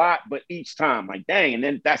do it a lot, but each time, like dang, and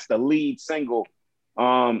then that's the lead single.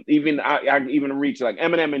 Even I even reach like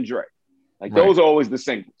Eminem and Dre, like those are always the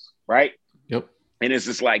singles, right? Yep. And it's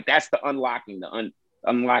just like that's the unlocking,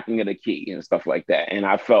 unlocking of the key and stuff like that. And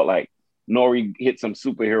I felt like Nori hit some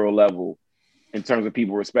superhero level in terms of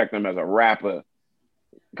people respecting him as a rapper,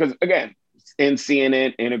 because again, in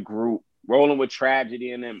CNN, in a group, rolling with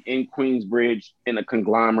Tragedy in them, in Queensbridge, in a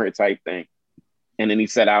conglomerate type thing. And then he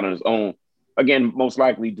set out on his own, again, most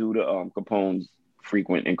likely due to Capone's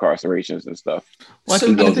frequent incarcerations and stuff. Well,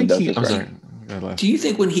 so do you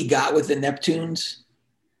think when he got with the Neptunes,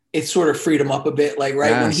 it sort of freed him up a bit? Like,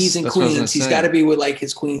 when he's in Queens, he's got to be with like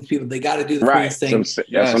his Queens people. They got to do the Queens thing. So,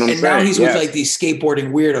 that's what I'm saying. Now he's with like these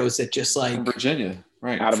skateboarding weirdos that just like from Virginia,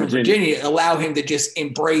 out of Virginia, allow him to just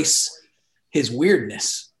embrace his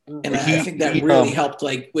weirdness. And I think that really helped,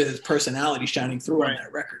 like, with his personality shining through on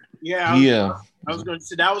that record. Yeah. I was going to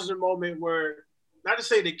say that was the moment where, not to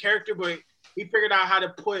say the character, but he figured out how to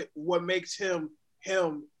put what makes him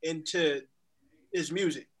into his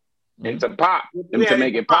music. Into pop, to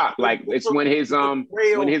make it pop. Like it's when his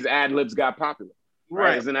ad libs got popular.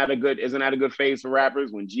 Right? Isn't that a good phase for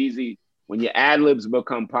rappers? When your ad libs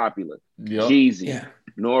become popular. Jeezy,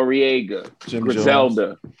 Noriega,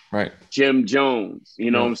 Griselda, Jim Jones.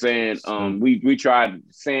 You know what I'm saying? We tried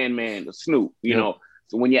Sandman, the Snoop. You know,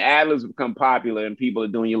 so when your ad libs become popular and people are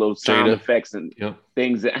doing your little sound effects and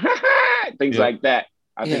things like that.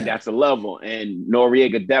 I think that's a level, and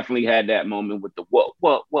Noriega definitely had that moment with the what,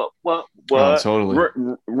 totally,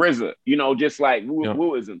 RZA, just like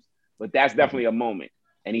wooisms. But that's definitely a moment,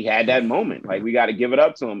 and he had that moment. Like we got to give it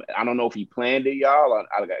up to him. I don't know if he planned it, y'all.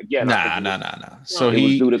 Nah. So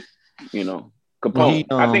he was due to, Capone.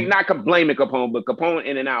 I think not blaming Capone, but Capone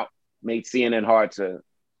in and out made CNN hard to.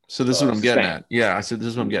 So this is what I'm getting at. Yeah, I said this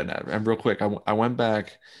is what I'm getting at. And real quick, I went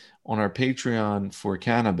back on our Patreon for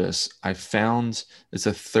Cannabis. I found it's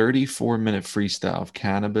a 34-minute freestyle of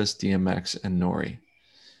Cannabis, DMX, and Nori.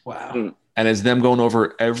 Wow. And it's them going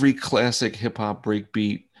over every classic hip hop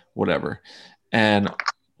breakbeat, whatever. And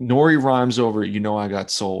Nori rhymes over "You Know I Got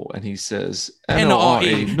Soul," and he says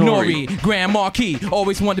N-O-R-E, Nori, Grand Marquis.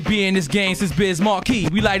 Always wanted to be in this game since Biz Marquis.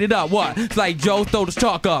 We light it up, what? It's like Joe, throw this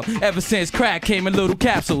talk up. Ever since crack came in little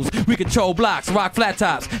capsules, we control blocks, rock flat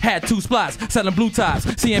tops. Had 2 spots, selling blue tops.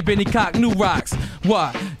 Seeing Benny cock new rocks.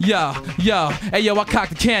 What? Yo. Hey yo, I cocked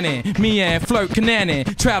the cannon. Me and Flirt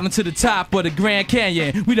Cananin. Traveling to the top of the Grand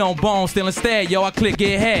Canyon. We don't bone, still instead. Yo, I click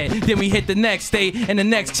it head. Then we hit the next state and the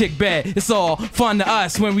next chick bed. It's all fun to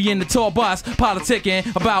us when we in the tour bus,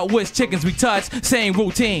 politicking about which chickens we touch. Same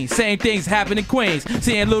routine, same things happen in Queens.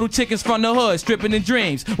 Seeing little chickens from the hood, stripping in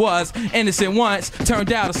dreams. Was innocent once,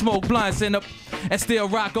 turned out to smoke blunts and still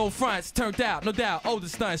rock old fronts. Turned out, no doubt, older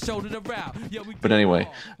stunts, shoulder the route. But anyway,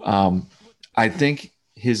 I think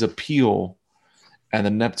his appeal and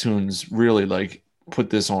the Neptunes really like put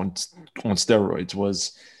this on steroids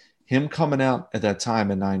was him coming out at that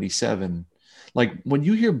time in '97. Like when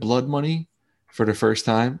you hear Blood Money for the first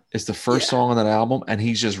time, it's the first song on that album, and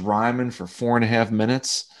he's just rhyming for 4.5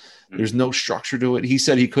 minutes. There's no structure to it. He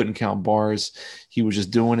said he couldn't count bars. He was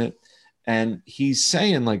just doing it. And he's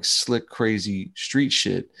saying like slick, crazy street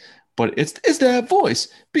shit, but it's that voice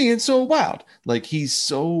being so wild. Like he's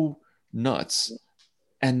so nuts.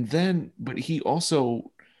 And then, but he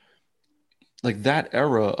also, like that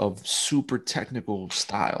era of super technical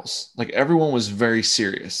styles, like everyone was very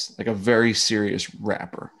serious, like a very serious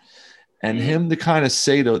rapper. And him to kind of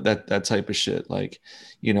say that type of shit, like,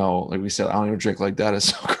 you know, like we said, I don't even drink like that is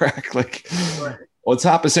so crack. Like, on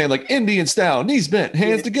top of saying like Indian style, knees bent,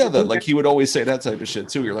 hands together. Like he would always say that type of shit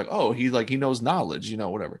too. You're like, oh, he knows knowledge, you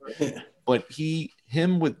know, whatever. But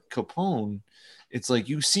him with Capone, it's like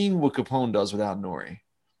you've seen what Capone does without Nori,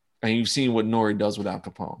 and you've seen what Nori does without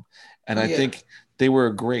Capone. And I think they were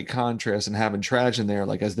a great contrast, and having Traj in there,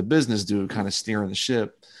 like as the business dude, kind of steering the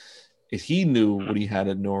ship. If he knew what he had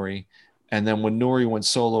at Nori. And then when Nori went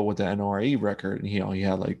solo with the NRE record, and he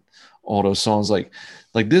had like all those songs, like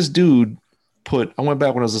this dude I went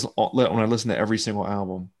back when I listened to every single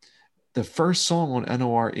album. The first song on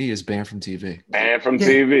NORE is Banned from TV. Banned from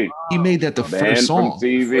TV. He made that first song. From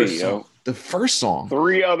TV, yo. The first song.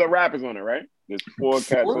 3 other rappers on it, right? There's 4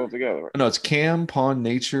 cats all together. Right? No, it's Cam, Pon,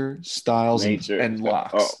 Nature, Styles, and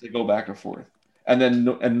Locks. Oh. They go back and forth. And then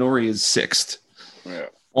Nori is 6th. Yeah.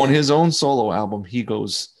 On his own solo album, he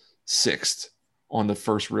goes 6th on the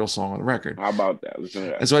first real song on the record. How about that? Listen to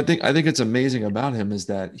that. And so I think it's amazing about him is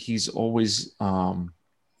that he's always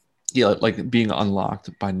like being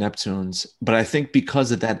unlocked by Neptunes. But I think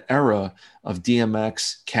because of that era of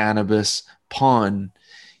DMX, Cannabis, Pun,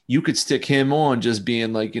 you could stick him on just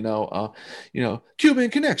being like, Cuban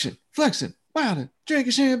Connection, flexing, wilding,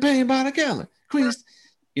 drinking champagne by the gallon, Queens.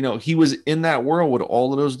 You know, he was in that world with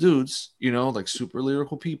all of those dudes, you know, like super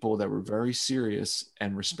lyrical people that were very serious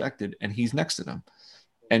and respected. And he's next to them.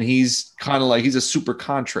 And he's kind of like, he's a super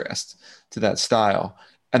contrast to that style.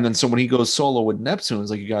 And then so when he goes solo with Neptunes,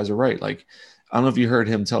 like you guys are right. Like, I don't know if you heard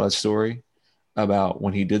him tell that story about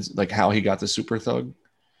when he did, like how he got the Super Thug.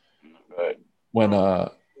 When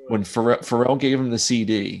Pharrell gave him the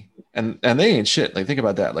CD and they ain't shit. Like, think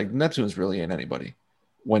about that. Like Neptunes really ain't anybody.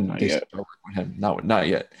 When they started working with him, not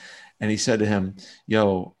yet. And he said to him,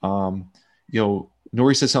 Nori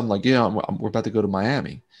said something like, we're about to go to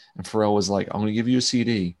Miami. And Pharrell was like, I'm going to give you a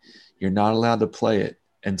CD. You're not allowed to play it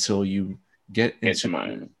until you get into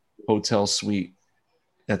Miami hotel suite.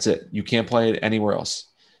 That's it. You can't play it anywhere else.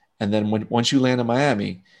 And then once you land in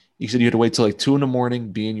Miami, he said you had to wait till like 2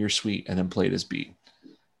 a.m, be in your suite, and then play this beat.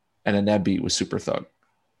 And then that beat was Super Thug.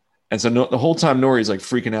 And so the whole time Nori's like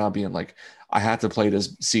freaking out, being like, I had to play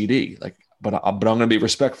this CD, like, but I'm going to be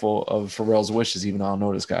respectful of Pharrell's wishes, even though I don't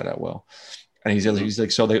know this guy that well. And he's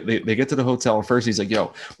like, so they get to the hotel, and first he's like,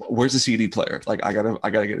 yo, where's the CD player? Like, I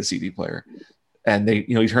gotta get a CD player. And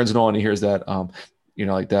he turns it on, and he hears that,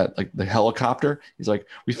 like the helicopter. He's like,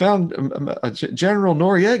 we found General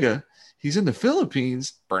Noriega. He's in the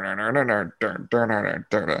Philippines. And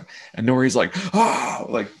Nori's like,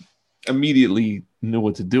 like immediately knew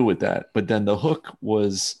what to do with that. But then the hook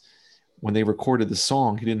was, when they recorded the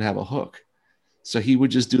song, he didn't have a hook. So he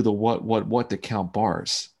would just do the what to count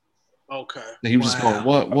bars. Okay. And he was just going,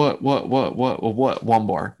 what, 1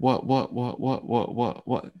 bar,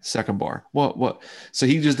 what, second bar, what. So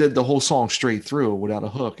he just did the whole song straight through without a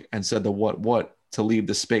hook and said the what to leave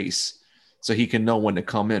the space so he can know when to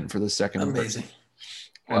come in for the second. Amazing.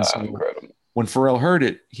 And so incredible. When Pharrell heard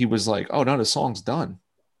it, he was like, oh, no, the song's done.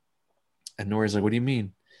 And Nori's like, what do you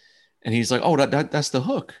mean? And he's like, oh, that's the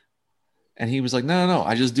hook. And he was like, no,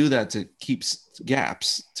 I just do that to keep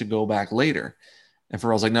gaps to go back later. And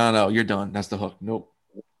Pharrell's like, no, you're done. That's the hook. Nope.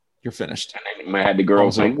 you're finished. I had the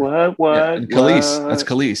girl saying, "What? Yeah, and Khalees, that's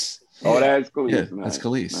Khalees. Oh, that's Khalees. Yeah, nice. that's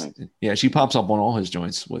Khalees. Nice. Yeah, she pops up on all his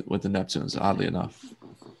joints with the Neptunes. Oddly enough.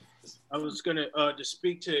 I was gonna to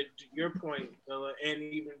speak to your point, and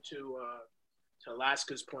even to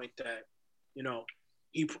Alaska's point that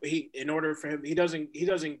he in order for him he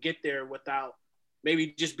doesn't get there without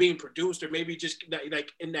maybe just being produced or maybe just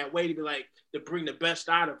like in that way to bring the best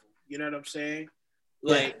out of him. You know what I'm saying?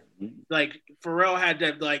 Like Pharrell had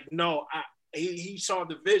that he saw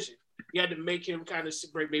the vision. You had to make him kind of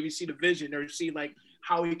maybe see the vision or see like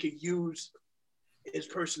how he could use his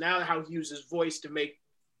personality, how he used his voice to make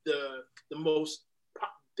the most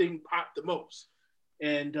pop the most.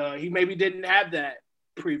 And he maybe didn't have that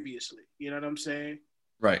previously. You know what I'm saying?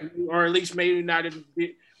 Right. Or at least maybe not. It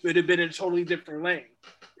would have been in a totally different lane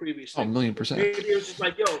previously. Oh, 1,000,000%. Maybe it was just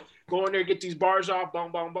like, yo, go in there, get these bars off,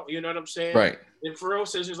 bong, bong, bong. You know what I'm saying? Right. And Pharrell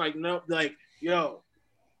says it's like, no, like, yo,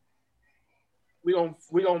 we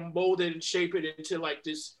gonna mold it and shape it into like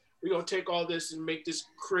this. We're gonna take all this and make this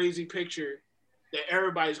crazy picture that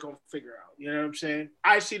everybody's gonna figure out. You know what I'm saying?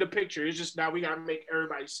 I see the picture. It's just now we gotta make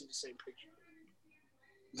everybody see the same picture.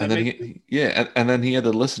 And then and then he had to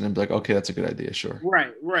listen and be like, okay, that's a good idea, sure.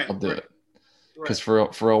 Right. I'll do it. Because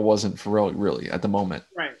Pharrell wasn't Pharrell really at the moment.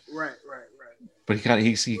 Right. But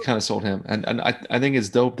he kind of sold him, and I think it's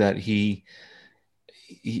dope that he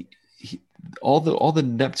all the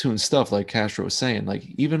Neptune stuff, like Castro was saying, like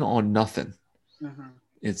even on Nothing,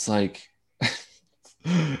 it's like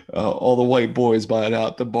all the white boys buying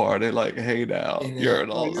out the bar. They're like, hey now,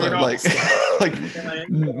 urinals.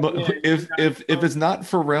 If it's not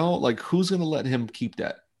Pharrell, like who's gonna let him keep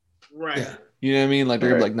that? Right. Yeah. You know what I mean? Like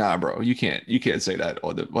they're like, nah, bro, you can't say that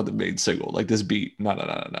on the main single. Like this beat, no.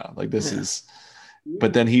 Like this is.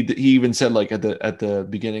 But then he even said like at the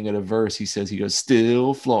beginning of the verse, he goes,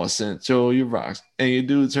 still flossing, show your rocks, and you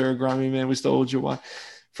dudes heard grimy man, we stole your wife.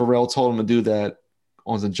 Pharrell told him to do that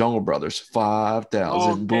on the Jungle Brothers,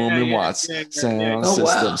 5,000 booming watts sound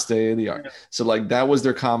system, state of the art. So like that was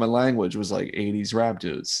their common language, was like 80s rap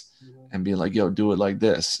dudes, and being like, yo, do it like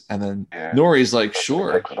this. And then Nori's like,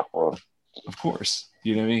 sure, of course.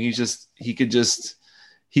 You know what I mean?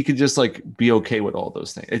 He could just like be okay with all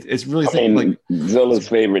those things. It's really like Zilla's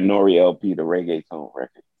favorite Nori LP, the reggaeton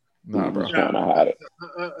record. Nah, bro. Trying to hide it.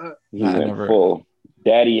 He went full.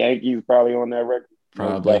 Daddy Yankee's probably on that record.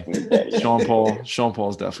 Probably. Sean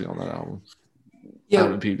Paul's definitely on that album.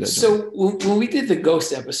 Yeah. So when we did the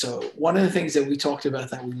Ghost episode, one of the things that we talked about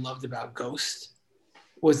that we loved about Ghost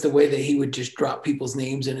was the way that he would just drop people's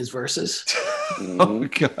names in his verses. Oh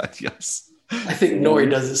God, yes. I think Nori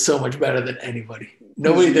does it so much better than anybody.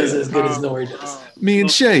 Nobody does it as good as Nori does. Me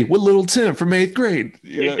and Shay with Little Tim from 8th grade.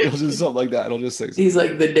 You know, it'll just something like that. It'll just say something. He's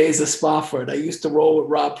like the days of Spofford. I used to roll with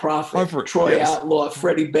Rob Prophet, Troy Outlaw,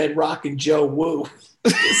 Freddie Bedrock, and Joe Wu.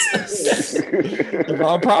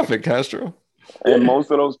 Rob Prophet, Castro. And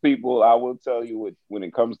most of those people, I will tell you, when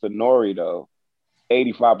it comes to Nori, though,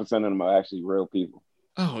 85% of them are actually real people.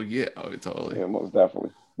 Oh, yeah. Oh, totally. Yeah, most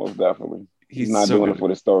definitely. He's not so doing good. it for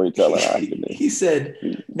the storyteller. He said,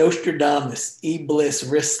 Nostradamus, E-Bliss,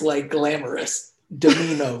 wrists like glamorous,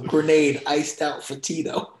 Domino, grenade, iced out for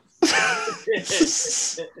Tito.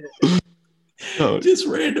 Just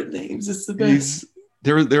random names. It's the best.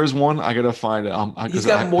 There's one I gotta find it. He's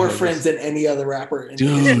got more friends than any other rapper.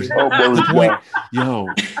 Dude, the point, yo,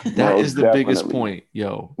 that is the biggest point,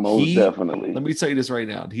 yo. Most definitely. Let me tell you this right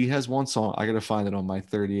now. He has one song. I gotta find it on my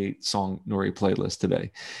 38 song Nori playlist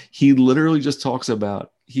today. He literally just talks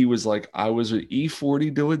about. He was like, I was with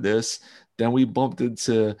E40 doing this. Then we bumped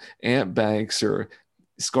into Ant Banks or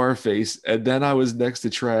Scarface, and then I was next to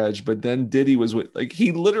Traj, but then Diddy was with, like,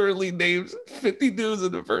 he literally names 50 dudes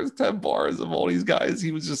in the first 10 bars of all these guys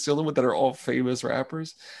he was just chilling with that are all famous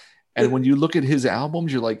rappers. And when you look at his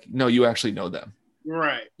albums, you're like, no, you actually know them.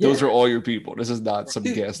 Right. Those are all your people. This is not some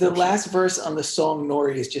gas. The last verse on the song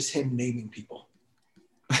Nori is just him naming people.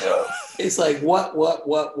 It's like what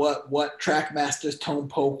Trackmasters, Tone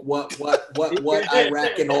Poke, what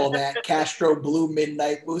Iraq and all that, Castro, Blue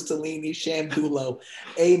Midnight, Mussolini, Shamdulo,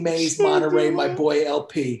 A Maze, Monterey, my boy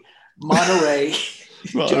LP, Monterey,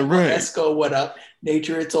 Esco, what up,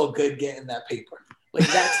 Nature, it's all good getting that paper. Like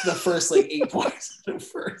that's the first like 8 points of the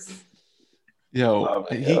first. Yo,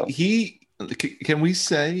 he can we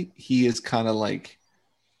say he is kind of like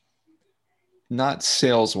not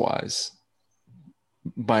sales wise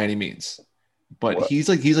by any means, but he's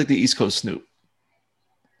like the East Coast Snoop,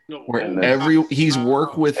 where he's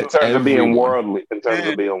worked with in terms of being worldly.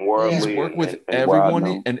 He's worked with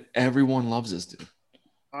everyone, and everyone loves this dude.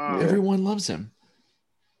 Everyone loves him.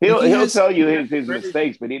 He'll tell you his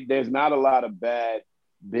mistakes, but there's not a lot of bad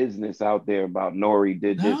business out there about Nori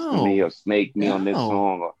did this to me or snaked me on this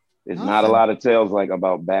song. Or, there's not a lot of tales like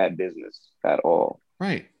about bad business at all.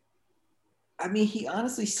 Right. I mean, he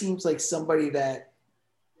honestly seems like somebody that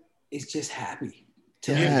is just happy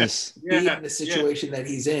to be in the situation that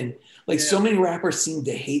he's in. Like so many rappers seem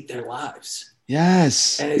to hate their lives.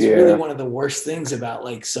 Yes. And it's really one of the worst things about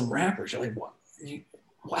like some rappers. You're like, what?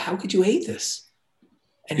 How could you hate this?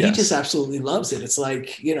 And he just absolutely loves it. It's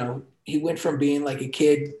like, you know, he went from being like a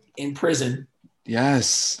kid in prison.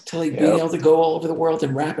 Yes. To like being able to go all over the world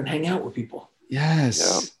and rap and hang out with people.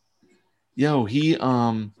 Yes. Yo, he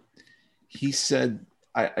said,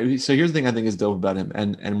 so here's the thing I think is dope about him.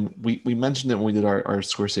 And we mentioned it when we did our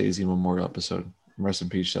Scorsese Memorial episode. Rest in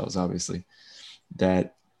peace, Shells, obviously. And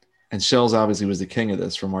Shells obviously was the king of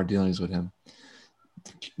this from our dealings with him.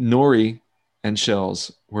 Nori and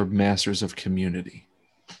Shells were masters of community.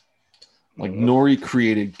 Like Nori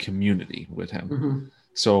created community with him. Mm-hmm.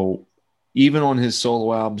 So even on his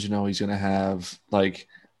solo albums, you know, he's going to have like,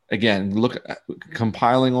 again, look,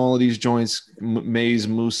 compiling all of these joints, Maze,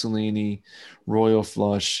 Mussolini, Royal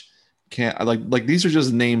Flush. Like these are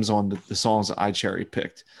just names on the songs that I cherry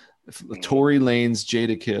picked. Tory Lanez,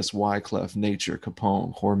 Jadakiss, Wyclef, Nature,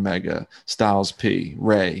 Capone, Hormega, Styles P,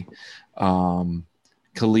 Ray,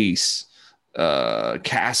 Khalees,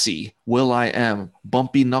 Cassie, Will.i.am,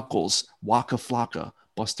 Bumpy Knuckles, Waka Flocka,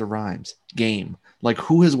 Busta Rhymes, Game. Like,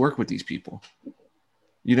 who has worked with these people?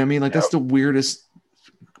 You know what I mean? Like, that's the weirdest.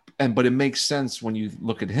 But it makes sense when you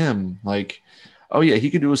look at him. Like, oh yeah,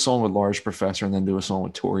 he could do a song with Large Professor and then do a song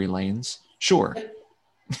with Tory Lanez. Sure.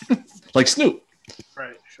 Like Snoop.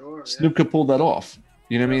 Right, sure. Snoop could pull that off.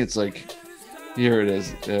 You know what I mean? It's like, here it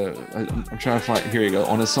is. I'm trying to find. Here you go.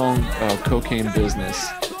 On his song "Cocaine Business,"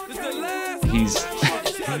 he's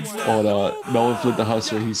on Melvin Flint the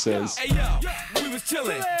Hustler. He says, "Hey yo, we was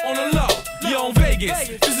chilling on the low, yo in Vegas.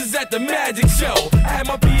 This is at the Magic Show. I had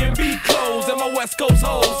my B&B clothes and my West Coast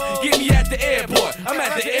hoes. Get me at the airport. I'm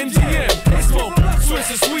at the MGM. They smoke Swiss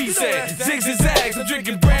and Sweets and zigs and zags. I'm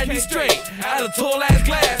drinking brandy straight out of tall ass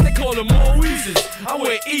glass. They call them Moeses. I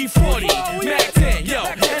wear E40, Mac 10, yo,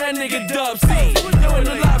 and that nigga Dub C. Yo, in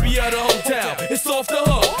the lobby of the hotel, it's off the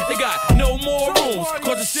hook. They got no more rooms,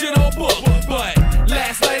 cause the shit on book. But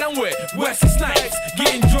last night I'm with Wesley Snipes,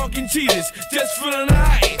 getting drunk and cheaters, just feeling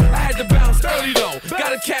alright. I had to bounce early though,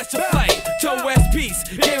 gotta catch a flight. Toe West Peace,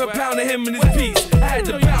 gave a pound to him and his piece. I had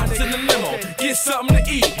to bounce in the limo, get something to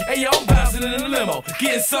eat. Hey yo, I'm bouncing in the limo,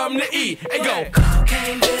 getting something to eat. Hey go.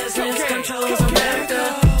 Cocaine business controls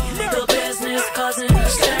America. Legal business causing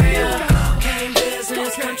hysteria. Cocaine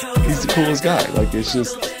business controls. He's the coolest guy. Like, it's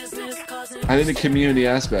just, I think the community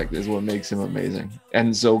aspect is what makes him amazing.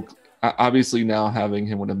 And so obviously now having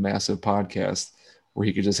him with a massive podcast where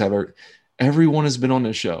he could just have everyone has been on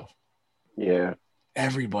this show. Yeah.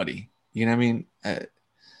 Everybody. You know what I mean?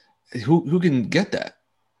 Who can get that?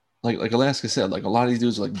 Like Alaska said, like a lot of these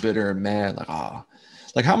dudes are like bitter and mad.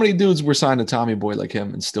 Like how many dudes were signed to Tommy Boy like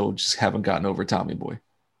him and still just haven't gotten over Tommy Boy?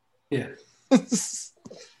 Yeah.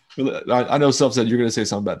 I know Self said you're going to say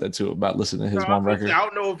something about that too, about listening to his one record. I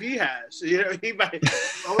don't know if he has. You know, he might.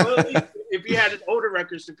 If he had older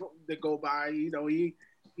records to go by, you know,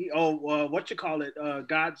 what you call it?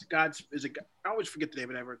 God's is it? I always forget the name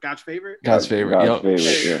of that. God's Favorite. God's Favorite.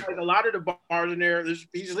 Yeah. Like a lot of the bars in there,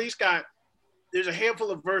 he's at least got. There's a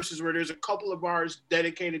handful of verses where there's a couple of bars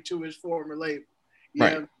dedicated to his former label.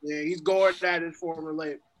 Right. Yeah, he's going at his former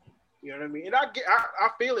label. You know what I mean? And I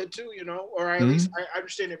feel it too, you know, or at least I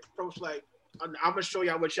understand the approach. Like, I'm gonna show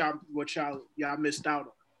y'all what y'all missed out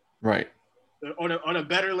on. Right. On a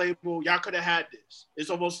better label, y'all could have had this. It's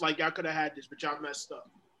almost like y'all could have had this, but y'all messed up.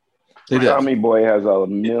 Tommy Boy has a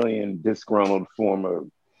million disgruntled former.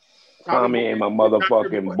 Tommy ain't my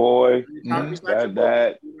motherfucking boy.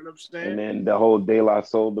 That. You know what I'm saying? And then the whole De La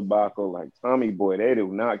Soul debacle, like Tommy Boy, they do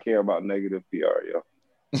not care about negative PR, yo.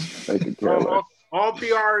 They could care less. All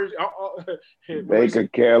PR is. They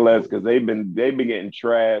could care less because they've been getting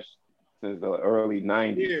trashed since the early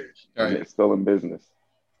 '90s. And they're still in business.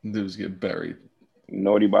 Dudes get buried.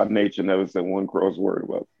 Naughty by Nature never said one crossword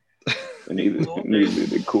about. And neither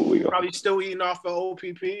did Coolio. Probably still eating off of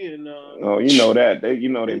OPP and. Oh, you know that they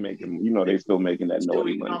making. You know they still making that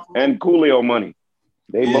naughty money and Coolio money.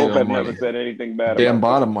 They both have never said anything bad. Damn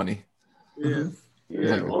bottom money. Yeah.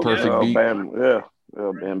 Like perfect beat.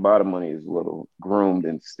 Bam bottom money is a little groomed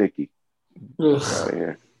and sticky. Out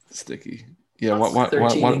here. Sticky. Yeah. Why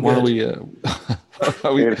don't we?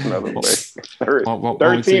 Here's another way.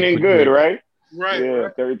 13 and good, right? Right. Yeah,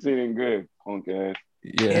 right. 13 and good. Punk ass.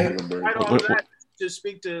 Yeah. Right on that, to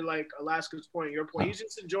speak to like Alaska's point, your point, he's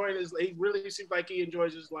just enjoying he really seems like he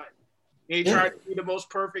enjoys his life. He ain't trying to be the most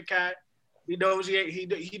perfect cat. He knows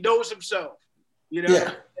he knows himself, you know,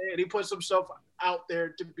 and he puts himself out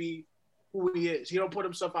there to be who he is. He don't put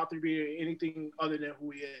himself out there to be anything other than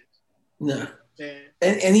who he is. No.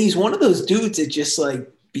 And he's one of those dudes that just like,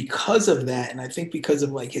 because of that, and I think because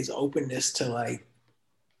of like his openness to like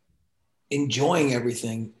enjoying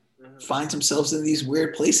everything, finds himself in these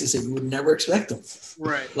weird places that you would never expect him.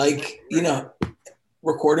 Right. Like, you know,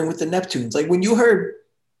 recording with the Neptunes. Like when you heard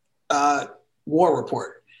War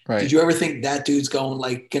Report, did you ever think that dude's going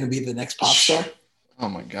to be the next pop star? Oh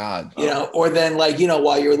my God. You know, or then like, you know,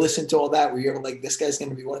 while you're listening to all that, where you're like, this guy's going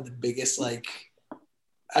to be one of the biggest, like,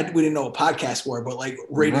 we didn't know what podcasts were, but like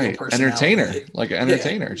radio personality.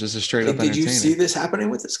 Entertainer, just a straight up did entertainer. You see this happening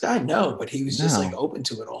with this guy? No, but he was just like open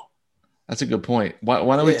to it all. That's a good point. Why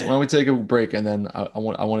don't we take a break, and then I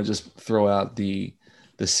want to just throw out the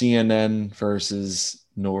CNN versus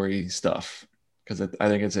Nori stuff, because I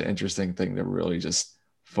think it's an interesting thing to really just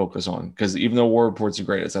focus on, because even though War Reports are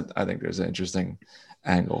great, I think there's an interesting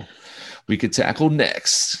angle we could tackle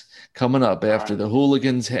next, coming up after the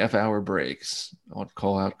Hooligans half-hour breaks on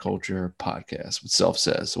Call Out Culture podcast with Self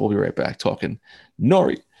Says. We'll be right back talking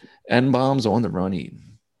Nori and Bombs on the Run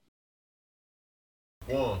Eating.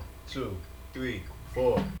 1, 2, 3,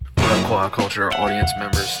 4. What up, Call Out Culture audience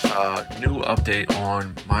members? New update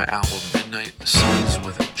on my album Midnight Suns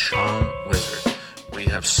with Chong Wizard. We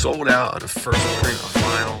have sold out of the first print of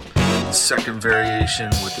vinyl. The second variation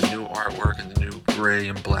with the new artwork and the new gray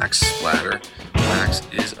and black splatter wax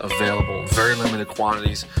is available. Very limited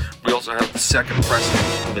quantities. We also have the second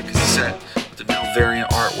pressing of the cassette with the new variant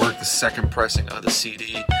artwork, the second pressing of the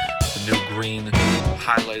CD, the new green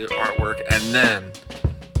highlighted artwork, and then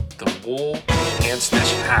the wool hand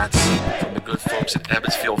stitched hats from the good folks at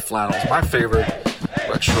Ebbetsfield Flannels. My favorite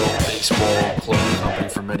retro baseball clothing company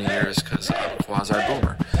for many years, because I'm a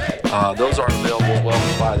quasi-boomer. Those are available as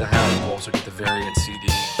well. You buy the hat, you also get the variant CD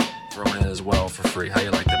thrown in as well for free. How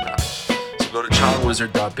you like them out? So go to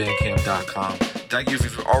childwizard.bandcamp.com. Thank you if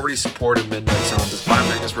you've already supported Midnight Suns. It's my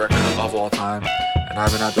biggest record of all time, and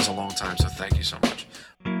I've been at this a long time, so thank you so much.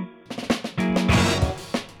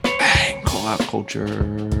 Bang! Call Out Culture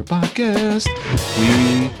podcast.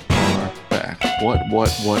 We are back. What?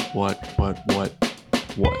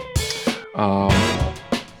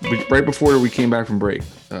 Right before we came back from break,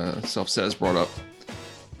 Self Says brought up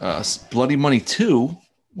Bloody Money 2,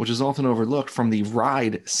 which is often overlooked, from the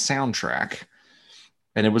Ride soundtrack.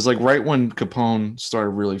 And it was like right when Capone started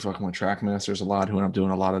really fucking with Trackmasters a lot, who ended up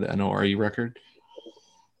doing a lot of the NORE record.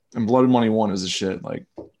 And Bloody Money 1 is the shit. Like,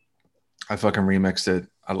 I fucking remixed it.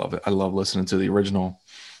 I love it. I love listening to the original,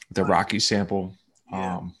 the Rocky sample,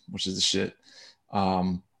 which is the shit.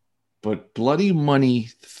 But Bloody Money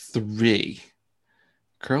 3,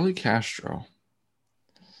 Curly Castro,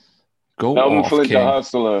 go Melvin off, Flint King. the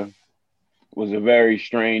Hustler was a very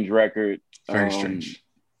strange record. Very strange.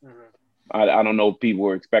 I don't know if people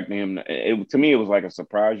were expecting him. To me, it was like a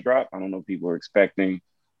surprise drop. I don't know if people were expecting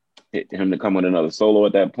him to come with another solo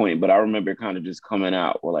at that point, but I remember it kind of just coming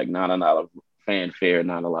out with like not a lot of fanfare,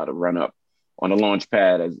 not a lot of run up on the launch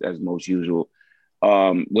pad as most usual.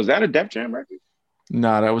 Was that a Def Jam record?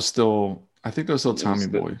 Nah, that was still, I think that was still Tommy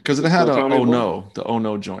Boy, because it had the Oh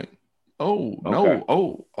No joint. Oh no,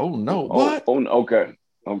 oh no, what?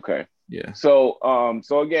 Okay. Yeah. So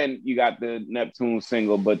again, you got the Neptune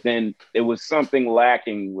single, but then there was something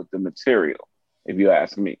lacking with the material, if you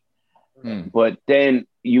ask me. But then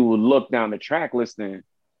you would look down the track listing,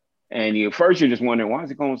 and you're just wondering, why is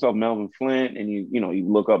he calling himself Melvin Flint? And you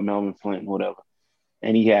look up Melvin Flint, whatever,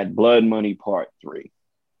 and he had Blood Money Part 3.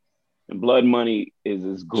 And Blood Money is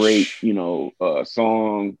this great,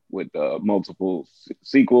 song with multiple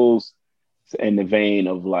sequels in the vein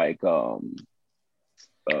of like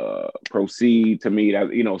Proceed, to me,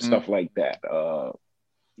 that stuff like that.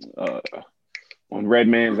 On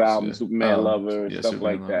Redman's album, Superman Lover, stuff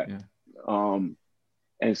Superman like that. Yeah.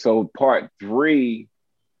 And so Part 3,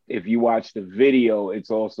 if you watch the video,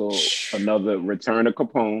 it's also another return of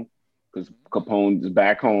Capone, because Capone's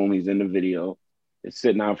back home. He's in the video. It's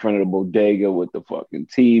sitting out in front of the bodega with the fucking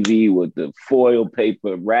TV, with the foil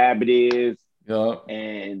paper rabbit ears. Yeah.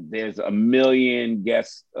 And there's a million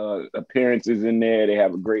guest appearances in there. They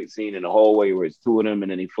have a great scene in the hallway where it's two of them,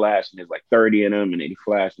 and then he flash, and there's like 30 of them, and then he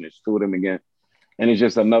flash, and there's two of them again. And it's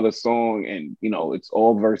just another song, and it's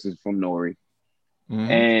all verses from Nori.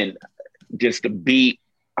 Mm-hmm. And just the beat,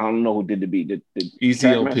 I don't know who did the beat. Did Easy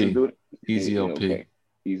LP. Do it? Easy LP. Okay.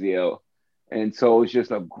 Easy L. And so it's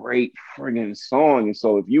just a great friggin' song. And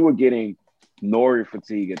so if you were getting Nori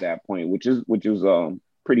fatigue at that point, which was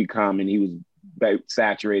pretty common, he was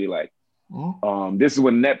saturated like This is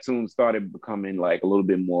when Neptune started becoming like a little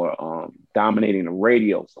bit more dominating the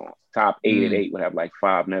radio songs. Top 8 at 8 would have like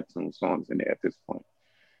 5 Neptune songs in there at this point.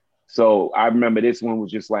 So I remember this one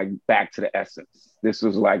was just like back to the essence. This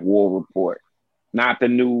was like War Report, not the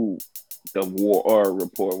War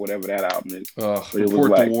Report, whatever that album is.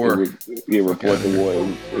 Report the War. Report the War.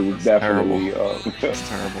 It was definitely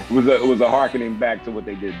terrible. It was a harkening back to what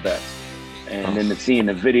they did best. And then seeing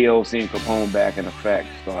the video, seeing Capone back in effect.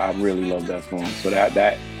 So I really love that song. So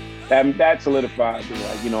that solidified,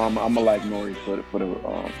 like, you know, I'm gonna like Nori for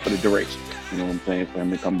the duration. You know what I'm saying? For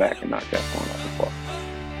him to come back and knock that song out the park.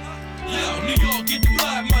 Yo, New York, get the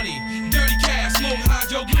blood money. Dirty cash, smoke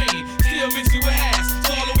hydro green. Still mixing with hash.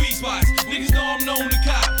 All the weed spots. Niggas know I'm known to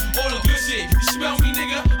cop. All the good shit. You smell me,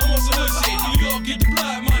 nigga? I'm on some hood shit. New York, get the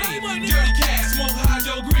blood money. Dirty cash, smoke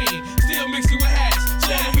hydro green. Still mixing with hash.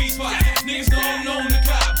 All the weed spots. Niggas know I'm known to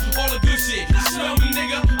cop. All the good shit. You smell me,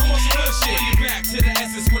 nigga? I'm on some hood shit. Get back to the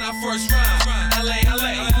essence when I first rhyme. LA.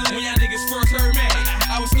 When y'all niggas first heard me,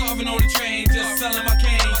 I was starving on the train, just selling my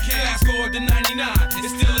cane. Fast forward to 99,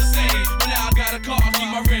 it's still the same. But now I got a car, keep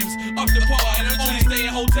my rims up to par. Only stay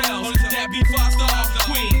in hotels, that be 5-star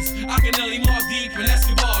Queens. Akinelli, Mark Deep, and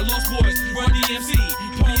Escobar. Lost Boys, Run DMC,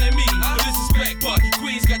 Pony and me. No disrespect, but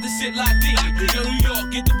Queens got the shit locked deep. Yo, New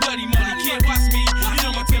York, get the bloody money. Can't watch me, you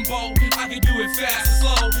know my tempo. I can do it fast and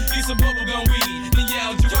slow. Get some bubblegum weed, then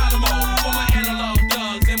yell Geronimo. For my analog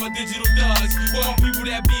thugs and my digital thugs. For my people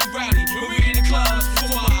that be rowdy, when we in the clubs. For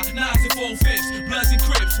my 9s and 4-5s, Bloods and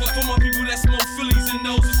Crips. For my people that smoke Phillies and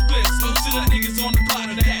nose and splits. To the niggas on the block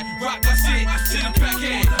that rock my shit. To the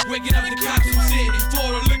crackhead, waking up the cops and shit. To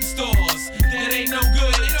all the liquor stores that ain't no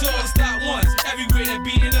good. To all the stop ones, everywhere that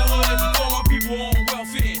be in the hood. For my people on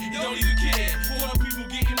welfare, they don't even care. For the people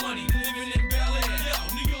getting money, living in Bel Air. Yo,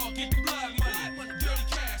 New York, get the blood money. Dirty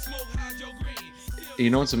cash, smoke hydro green. You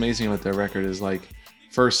know what's amazing about that record is like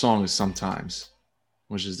first song is Sometimes,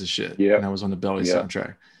 which is the shit. Yeah. And that was on the Belly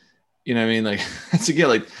soundtrack. You know what I mean? Like, it's again,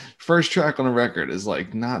 like first track on a record is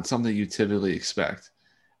like not something you typically expect.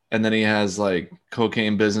 And then he has like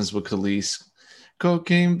Cocaine Business with Khalees.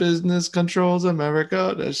 Cocaine Business controls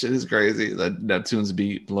America. That shit is crazy. That Neptune's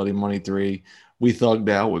beat, Bloody Money 3. We Thugged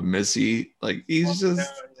Out with Missy. Like, he's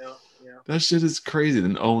just, that shit is crazy.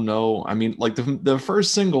 Then Oh No. I mean, like the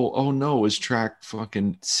first single, Oh No, is track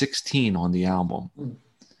fucking 16 on the album.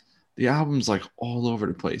 The album's like all over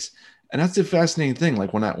the place. And that's the fascinating thing.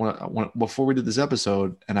 Like when before we did this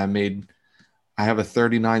episode, and I have a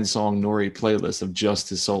 39 song Nori playlist of just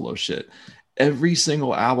his solo shit. Every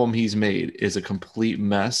single album he's made is a complete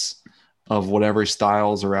mess of whatever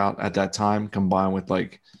styles are out at that time, combined with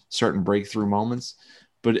like certain breakthrough moments.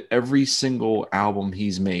 But every single album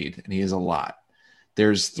he's made, and he has a lot,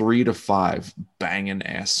 there's 3 to 5 banging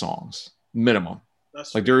ass songs minimum.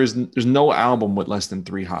 Like there's no album with less than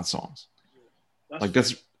 3 hot songs.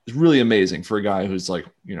 That's really amazing for a guy who's like,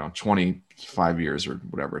 you know, 25 years or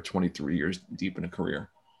whatever, 23 years deep in a career.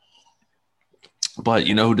 But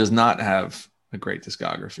you know who does not have a great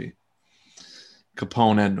discography?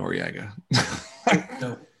 Capone and Noriega.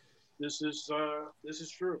 No. This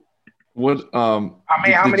is true. What I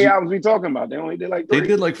mean, how many albums we talking about? They only did like 3. They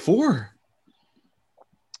did like 4.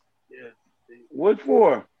 Yeah. What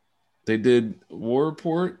 4? They did War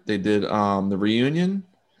Report. They did the Reunion.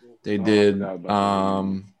 They did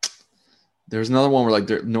there's another one where like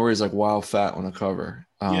Nori's like wild fat on the cover.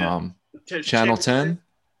 Channel 10.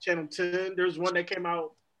 Channel 10. There's one that came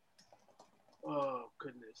out. Oh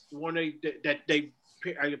goodness, the one they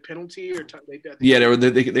penalty or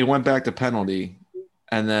they went back to Penalty,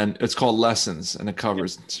 and then it's called Lessons, and the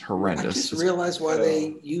cover's horrendous. I just realized why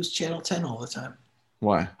they use Channel 10 all the time.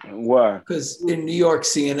 Why? Because in New York,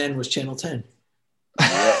 CNN was Channel 10.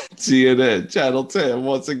 CNN, Channel 10,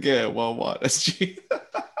 once again, 1-1. SG.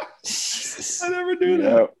 I never knew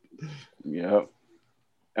that. Yep.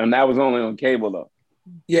 And that was only on cable though.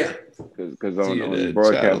 Yeah. Because on the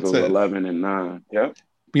broadcast was 11 and 9. Yep.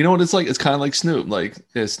 You know what it's like? It's kind of like Snoop. Like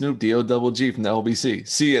Snoop D-O-double-G from the LBC.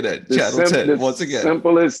 CNN, Channel 10, once again. The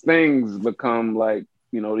simplest things become like,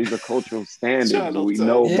 you know, these are cultural standards we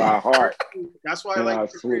know by heart. That's why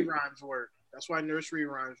nursery rhymes work. That's why nursery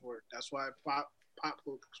rhymes work. That's why pop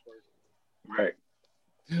hooks work. Right.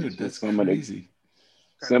 Dude, that's some crazy. Of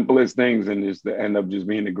the simplest things and just to end up just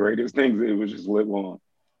being the greatest things. It was just live on.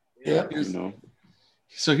 Yeah. You know.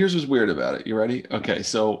 So here's what's weird about it. You ready? Okay,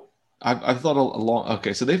 so I've thought along.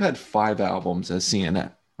 Okay, so they've had 5 albums as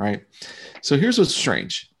CNN, right? So here's what's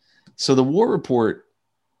strange. So the War Report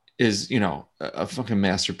is, you know, a fucking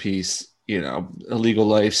masterpiece. You know, Illegal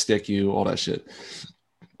Life, Stick You, all that shit.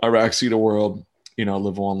 Iraq, See the World, you know,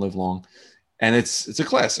 Live On, Live Long, and it's a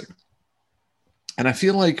classic. And I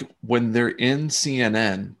feel like when they're in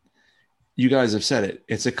CNN, you guys have said it,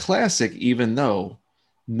 it's a classic, even though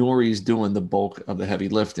Nori's doing the bulk of the heavy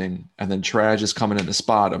lifting, and then Trash is coming in to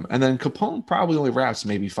spot him. And then Capone probably only raps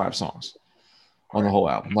maybe 5 songs on the whole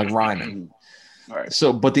album, like rhyming. Right.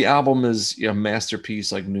 So, but the album is a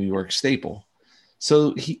masterpiece, like New York staple.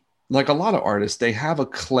 So he, like a lot of artists, they have a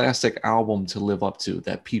classic album to live up to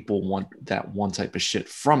that people want that one type of shit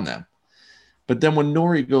from them. But then when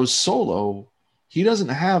Nori goes solo, he doesn't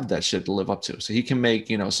have that shit to live up to. So he can make,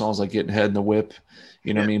 songs like Getting Head in the Whip,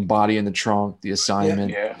 what I mean? Body in the Trunk, The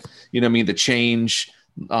Assignment, you know what I mean? The Change,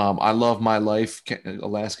 I Love My Life,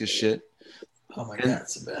 Alaska Shit. Oh my God,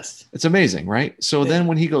 it's the best. It's amazing, right? So then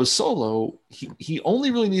when he goes solo, he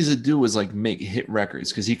only really needs to do is like make hit records,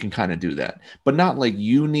 because he can kind of do that. But not like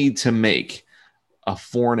you need to make a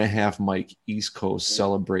 4.5 mic East Coast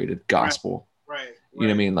celebrated gospel. Right. You know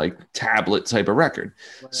what I mean? Like tablet type of record.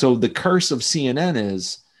 Right. So the curse of CNN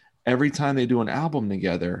is every time they do an album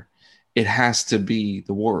together, it has to be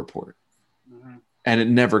the War Report. Mm-hmm. And it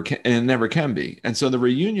never can be. And so the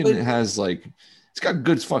reunion has like, it's got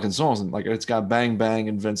good fucking songs. And like it's got Bang Bang,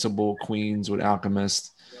 Invincible, Queens with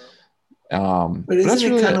Alchemist. But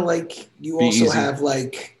isn't it kind of like you also have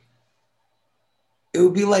like, it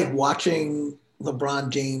would be like watching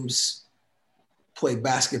LeBron James play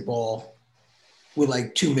basketball with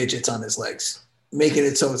like 2 midgets on his legs, making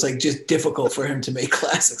it so it's like just difficult for him to make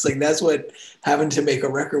classics. Like that's what having to make a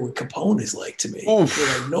record with Capone is like to me. With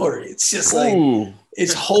like Nori, it's just like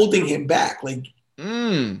it's holding him back. Like I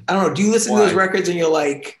don't know. Do you listen to those records and you're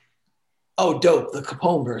like, oh, dope, the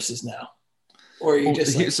Capone verses now, or are you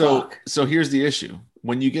just like, so here's the issue.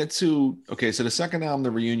 When you get to so the second album,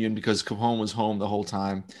 The Reunion, because Capone was home the whole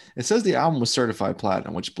time, it says the album was certified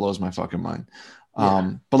platinum, which blows my fucking mind.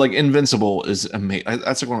 But like Invincible is amazing.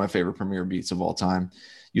 That's like one of my favorite premiere beats of all time.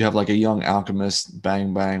 You have like a young Alchemist,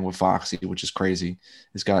 Bang Bang with Foxy, which is crazy.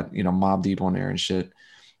 It's got Mobb Deep on there and shit.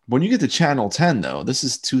 When you get to Channel 10 though, this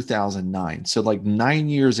is 2009. So like 9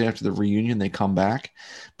 years after the reunion, they come back.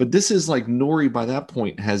 But this is like Nori by that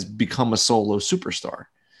point has become a solo superstar.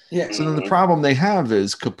 Yeah. So then the problem they have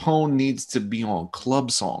is Capone needs to be on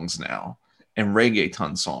club songs now and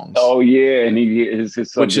reggaeton songs. Oh yeah, and his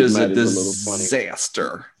which is a little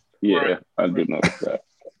disaster. Yeah, right. I did notice that.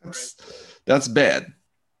 That's bad.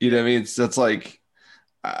 You know what I mean? That's like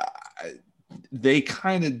they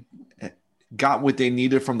kind of got what they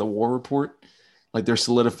needed from the War Report. Like they're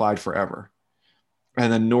solidified forever.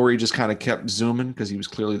 And then Nori just kind of kept zooming because he was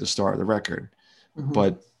clearly the star of the record. Mm-hmm.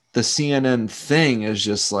 But the CNN thing is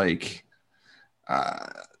just like,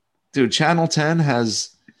 dude, Channel 10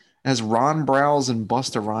 has Ron Browse and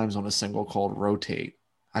Busta Rhymes on a single called Rotate.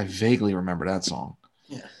 I vaguely remember that song.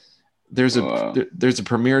 Yeah. There's a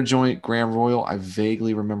premiere joint, Grand Royal. I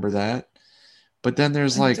vaguely remember that. But then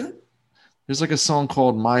there's like a song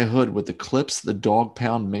called My Hood with the Clips, the Dog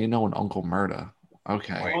Pound, Mano, and Uncle Murda.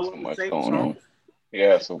 Okay. Way too much going on.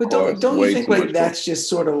 Yes, of but course. Don't you think like that's just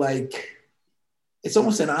sort of like, it's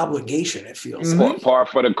almost an obligation, it feels like. Par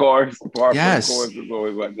for the course. Par for the course is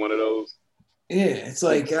always like one of those. Yeah, it's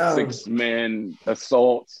like 6-man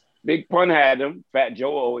assaults. Big Pun had them. Fat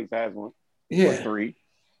Joe always has one. Yeah. 3.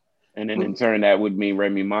 And then in turn, that would mean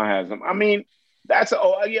Remy Ma has them. I mean,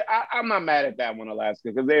 I'm not mad at that one,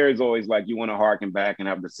 Alaska, because there is always like you want to harken back and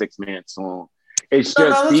have the 6-man song. It's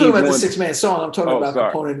I'm not talking about the 6-man song. I'm talking about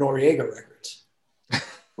Capone and Noriega records.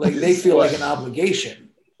 Like they feel like an obligation.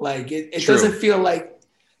 Like it doesn't feel like,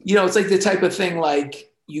 it's like the type of thing like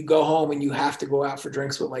you go home and you have to go out for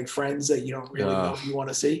drinks with like friends that you don't really know if you want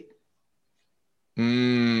to see.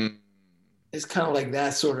 It's kind of like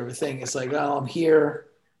that sort of a thing. It's like, oh, I'm here.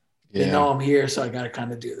 Yeah. They know I'm here, so I got to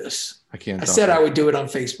kind of do this. I said I would do it on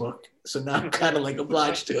Facebook, so now I'm kind of like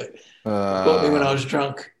obliged to it. Called me when I was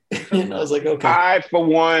drunk, and I was like, okay. I, for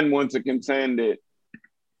one, want to contend that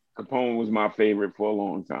Capone was my favorite for a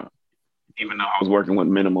long time, even though I was working with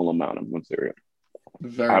minimal amount of material.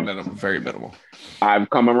 Very minimal. I've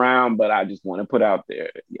come around, but I just want to put out there,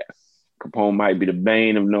 yes, Capone might be the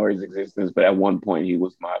bane of Nori's existence, but at one point he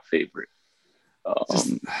was my favorite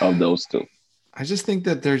of those two. I just think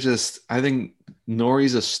that I think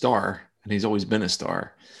Nori's a star, and he's always been a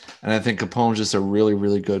star. And I think Capone's just a really,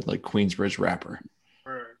 really good like Queensbridge rapper.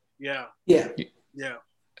 Yeah.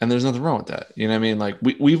 And there's nothing wrong with that. You know what I mean? Like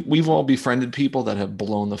we've all befriended people that have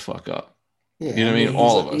blown the fuck up. Yeah, you know what I mean?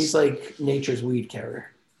 All of us. He's like nature's weed carrier.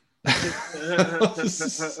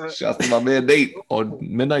 Shout to my man Nate on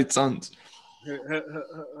Midnight Suns.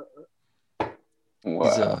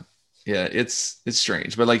 Wow. It's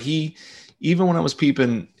strange, but like even when I was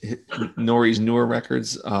peeping Nori's newer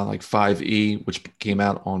records, like 5E, which came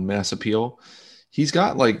out on Mass Appeal, He's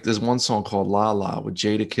got like this one song called La La with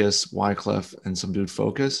Jadakiss, Wyclef, and some dude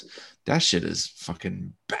Focus. That shit is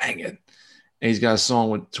fucking banging. And he's got a song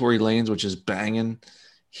with Tory Lanez, which is banging.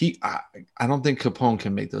 I don't think Capone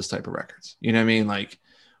can make those type of records. You know what I mean? Like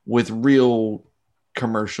with real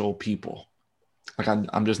commercial people. Like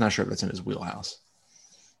I'm just not sure if that's in his wheelhouse.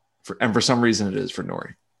 For some reason it is for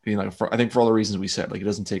Nori. You know, I think for all the reasons we said, like he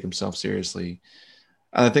doesn't take himself seriously.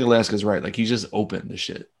 And I think Alaska's right. Like he's just open to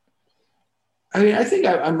shit. I mean, I think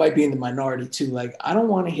I might be in the minority too. Like, I don't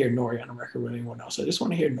want to hear Nori on a record with anyone else. I just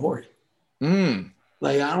want to hear Nori.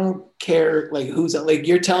 Like, I don't care, like, who's like,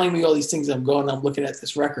 you're telling me all these things. I'm looking at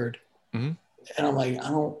this record, and I'm like, I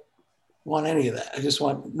don't want any of that. I just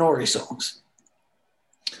want Nori songs.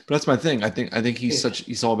 But that's my thing. I think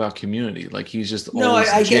he's all about community. Like he's just no,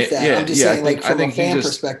 I get that. Yeah, I'm just saying, like, from a fan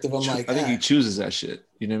perspective, I'm like, I think he chooses that shit.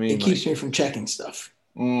 You know what I mean? It keeps me from checking stuff.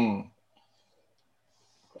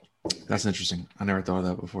 That's interesting. I never thought of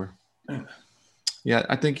that before. Yeah,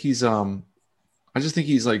 I think he's I just think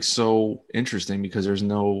he's like so interesting because there's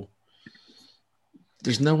no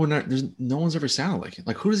one's ever sounded like him.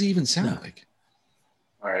 Like who does he even sound like?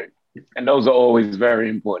 All right. And those are always very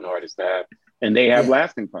important artists to have. And they have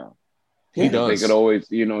lasting power. He does. They could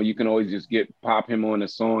always, you can always just pop him on a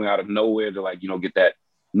song out of nowhere to like, get that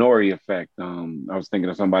Nori effect. I was thinking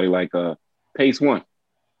of somebody like Pace One.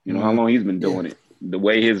 You know how long he's been doing it. The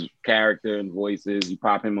way his character and voice is, you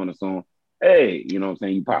pop him on a song. Hey, you know what I'm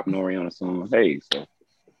saying? You pop Nori on a song. Hey, so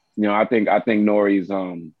I think Nori's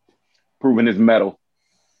proven his mettle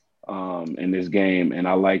in this game, and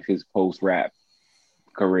I like his post-rap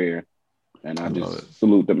career. And I just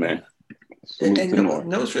salute the man. And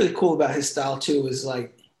what's really cool about his style too is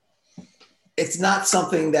like it's not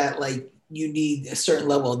something that like you need a certain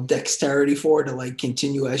level of dexterity for to like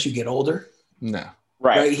continue as you get older. No.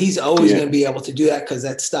 Right. He's always going to be able to do that because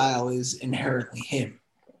that style is inherently him.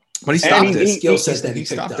 But he stopped it. Skill set that he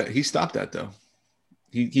stopped that. He stopped that though.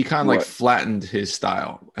 He kind of like flattened his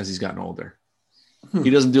style as he's gotten older. He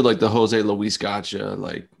doesn't do like the Jose Luis Gotcha.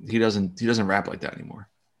 Like he doesn't rap like that anymore.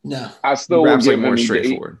 No, I still raps like him more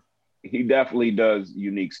straightforward. He definitely does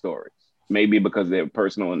unique stories. Maybe because they're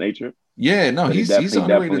personal in nature. Yeah, no, he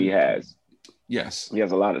definitely has. Yes, he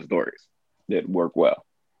has a lot of stories that work well.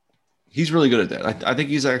 He's really good at that. I think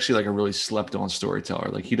he's actually like a really slept on storyteller.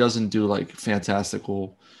 Like he doesn't do like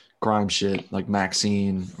fantastical grime shit like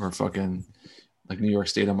Maxine or fucking like New York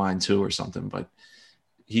State of Mind 2 or something, but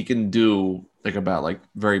he can do like about like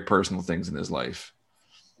very personal things in his life,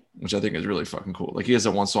 which I think is really fucking cool. Like he has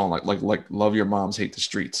that one song like Love Your Moms, Hate the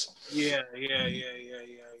Streets. Yeah.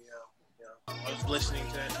 I was listening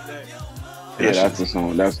to that today. Yeah, that's the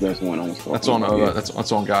song. That's one on.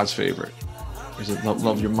 That's on God's Favorite. Is it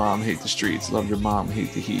love your mom, hate the streets. Love your mom,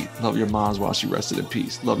 hate the heat. Love your moms while she rested in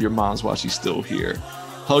peace. Love your moms while she's still here.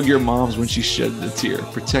 Hug your moms when she shed a tear.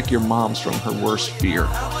 Protect your moms from her worst fear.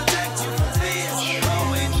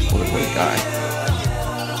 What a great guy.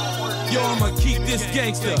 Yo, I'ma keep this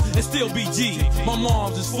gangster and still be G. My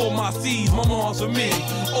mom's is for my C's, my mom's for me.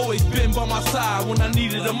 Always been by my side when I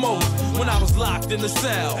needed the most. When I was locked in the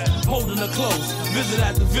cell, holding her close. Visit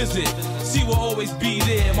after visit, she will always be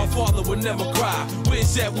there. My father would never cry, wish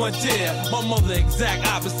that one tear. My mother exact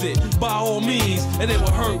opposite, by all means. And it would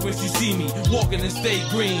hurt when she see me walking in state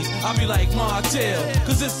greens. I'll be like, Ma, chill,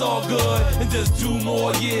 cause it's all good. In just 2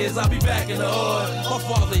 more years, I'll be back in the hood. My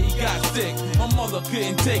father, he got sick, my mother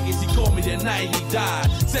couldn't take it. She called me the night he died,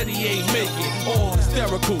 said he ain't make it. All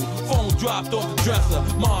hysterical, phone dropped off the dresser.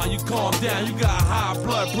 Ma, you calm down, you got high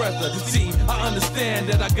blood pressure. See, I understand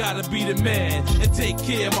that I gotta be the man and take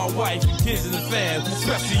care of my wife and kids and the fam,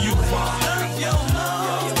 especially you, Ma. Love your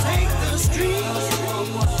mom, take the streets.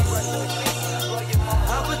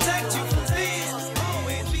 I'll protect you from this,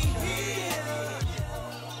 always be here.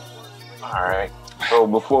 All right. So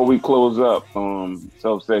before we close up,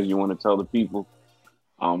 Self says you want to tell the people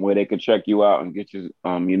where they can check you out and get your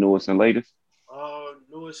newest and latest.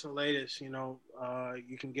 Newest and latest, you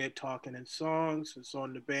can get Talking in Songs. It's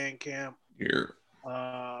on the Bandcamp. Here.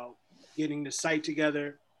 Getting the site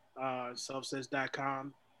together,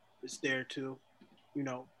 selfsays.com. It's there too.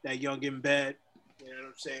 That Young in Bed. You know what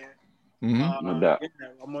I'm saying? Mm-hmm. No doubt. Yeah,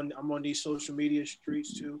 I'm on these social media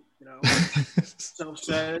streets too. Self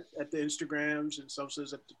Says at the Instagrams and Self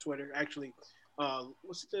Says at the Twitter. Actually,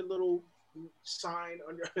 what's the little sign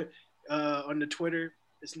under on the Twitter?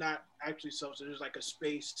 It's not actually Self Says. There's like a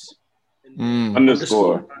space.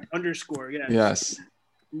 Underscore. Yeah. Yes.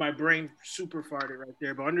 My brain super farted right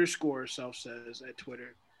there, but underscore Self Says at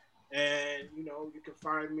Twitter. And, you can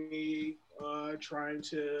find me trying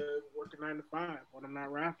to work a 9 to 5 when I'm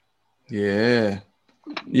not rapping. Yeah.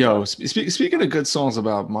 Yo, speaking of good songs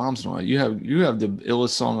about moms and all, you have the illest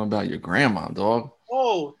song about your grandma, dog.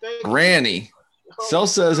 Oh, thank Granny. you. Cell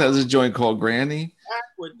Says has a joint called Granny. Back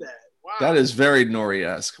with that. Wow. That is very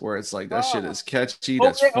Nori-esque, where it's like that shit is catchy,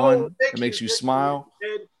 that's fun, it makes you smile.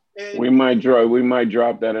 And We might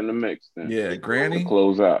drop that in the mix then. Yeah, Granny. To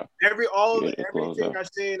close out. everything out. I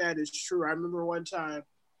say that is true. I remember one time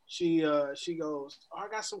she goes, I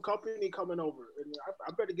got some company coming over, and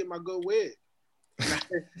I better get my good wig.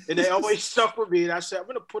 And they always stuck with me, and I said, I'm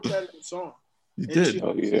gonna put that in the song. You And did. she-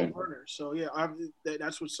 Oh, yeah. So yeah,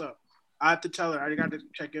 that's what's up. I have to tell her. I got to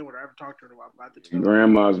check in with her. I haven't talked to her in a while. But I have to tell her.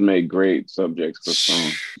 Grandmas make great subjects for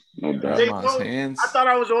songs. No doubt. Grandma's hands. I thought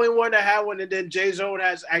I was the only one that had one, and then Jay Zone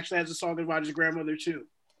actually has a song about his grandmother too.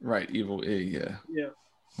 Right, Evil E, yeah. Yeah.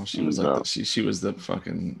 Well, she was like she was the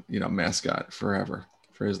fucking mascot forever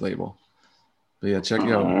for his label. But yeah, check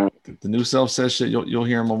out the new Self Says shit. You'll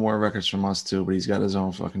hear him on more records from us too. But he's got his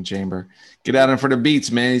own fucking chamber. Get at him for the beats,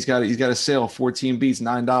 man. He's got a sale, 14 beats,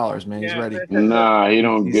 $9, man. He's ready. Nah, he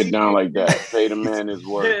don't get down like that. Pay the man his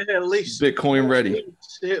worth. At least Bitcoin ready.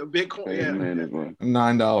 Yeah, Bitcoin. Pay the Yeah. man his worth.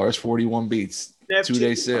 $9, 41 beats. NFT.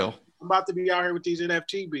 2-day sale. I'm about to be out here with these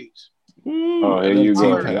NFT beats. Oh, here you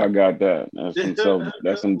go. NFT. I got that.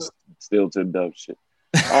 That's some still to dub shit.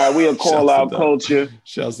 All right, we'll call Shouts out to Dub. culture.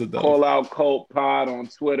 Shouts to Dub. Call out Cult Pod on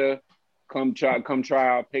Twitter. Come try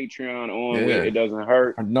our Patreon on. Yeah. It doesn't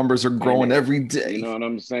hurt. Our numbers are growing every day. You know what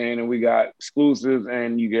I'm saying? And we got exclusives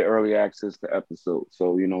and you get early access to episodes.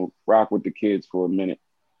 So, rock with the kids for a minute.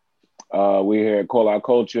 We're here at Call Out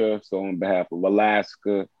Culture. So on behalf of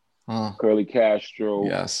Alaska, Curly Castro,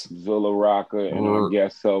 Yes. Zilla Rocker, and our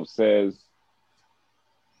guest Self Says,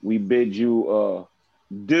 we bid you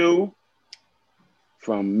due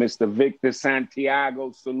from Mr. Victor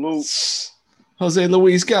Santiago. Salute. Jose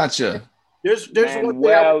Luis gotcha. There's one thing I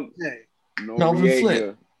Manuel want to say. Melvin Noriega.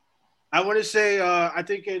 Flint. I want to say, I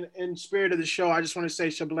think in spirit of the show, I just want to say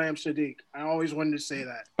Shablam Sadiq. I always wanted to say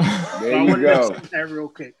that. There I you wanted go. to say that real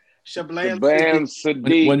quick. Shablam Shabam Sadiq.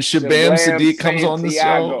 Sadiq. When Shabam Sadiq comes on the show,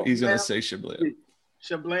 Santiago. he's gonna say Shablam.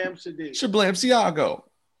 Shablam Sadiq. Shablam Siago.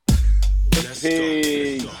 Peace.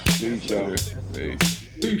 Peace, y'all.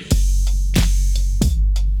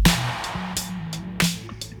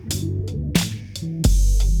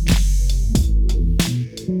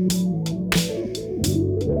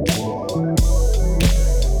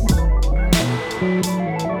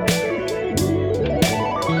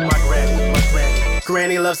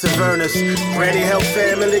 Granny loves Savernus. Granny help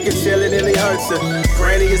family get chillin' and it hurts her.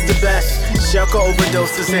 Granny is the best. Shelka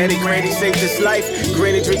overdoses. Annie Granny saved his life.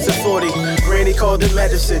 Granny drinks a 40. Granny called it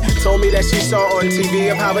medicine. Told me that she saw on TV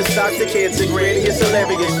of how it stops the cancer. Granny is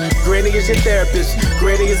hilarious. Granny is your therapist.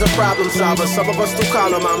 Granny is a problem solver. Some of us do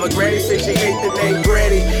call her mama. Granny says she hate the name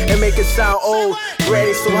Granny and make it sound old.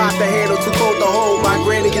 Granny's too hot to handle, too cold to hold. My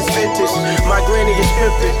granny is vintage. My granny is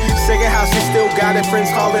pimpin'. Singing how she still got it. Friends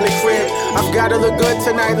calling the crib. I've gotta look good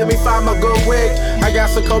tonight, let me find my good wig. I got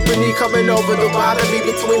some company coming over to bother me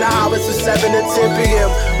between the hours of 7 and 10 p.m.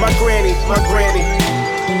 My granny, my granny,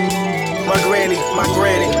 my granny, my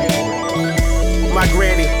granny, my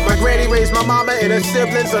granny. My granny raised my mama and her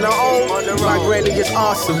siblings on her own. My granny is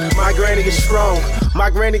awesome, my granny is strong. My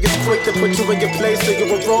granny is quick to put you in your place so you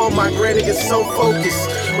were wrong. My granny is so focused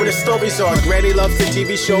when the stories are. Granny loves the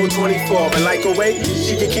TV show 24, but like a way,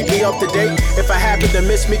 she can keep me up to date. If I happen to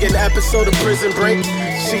miss me an episode of Prison Break,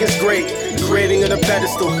 she is great, creating on a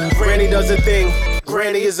pedestal. Granny does a thing.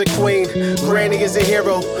 Granny is a queen, Granny is a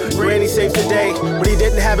hero. Granny saved the day. When he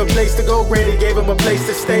didn't have a place to go, Granny gave him a place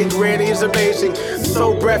to stay. Granny is amazing,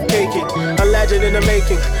 so breathtaking, a legend in the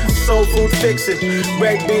making. Soul food fixing,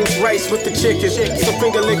 red beans, rice with the chicken. So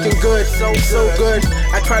finger licking good, so good.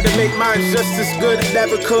 I tried to make mine just as good,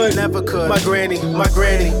 never could. My granny, my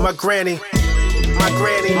granny, my granny, my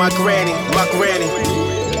granny, my granny, my granny,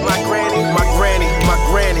 my granny, my granny, my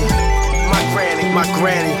granny, my granny, my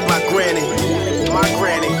granny, my granny, my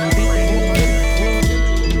granny.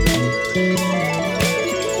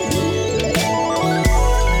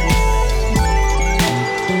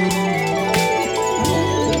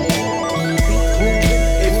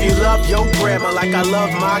 Love your grandma like I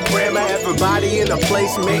love my grandma. Everybody in the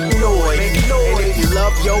place make noise. And if you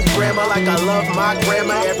love your grandma like I love my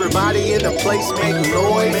grandma, everybody in the place make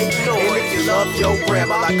noise. And if you love your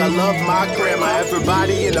grandma like I love my grandma,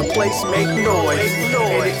 everybody in the place make noise.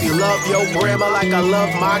 And if you love your grandma like I love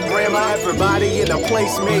my grandma, everybody in the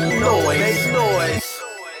place make noise.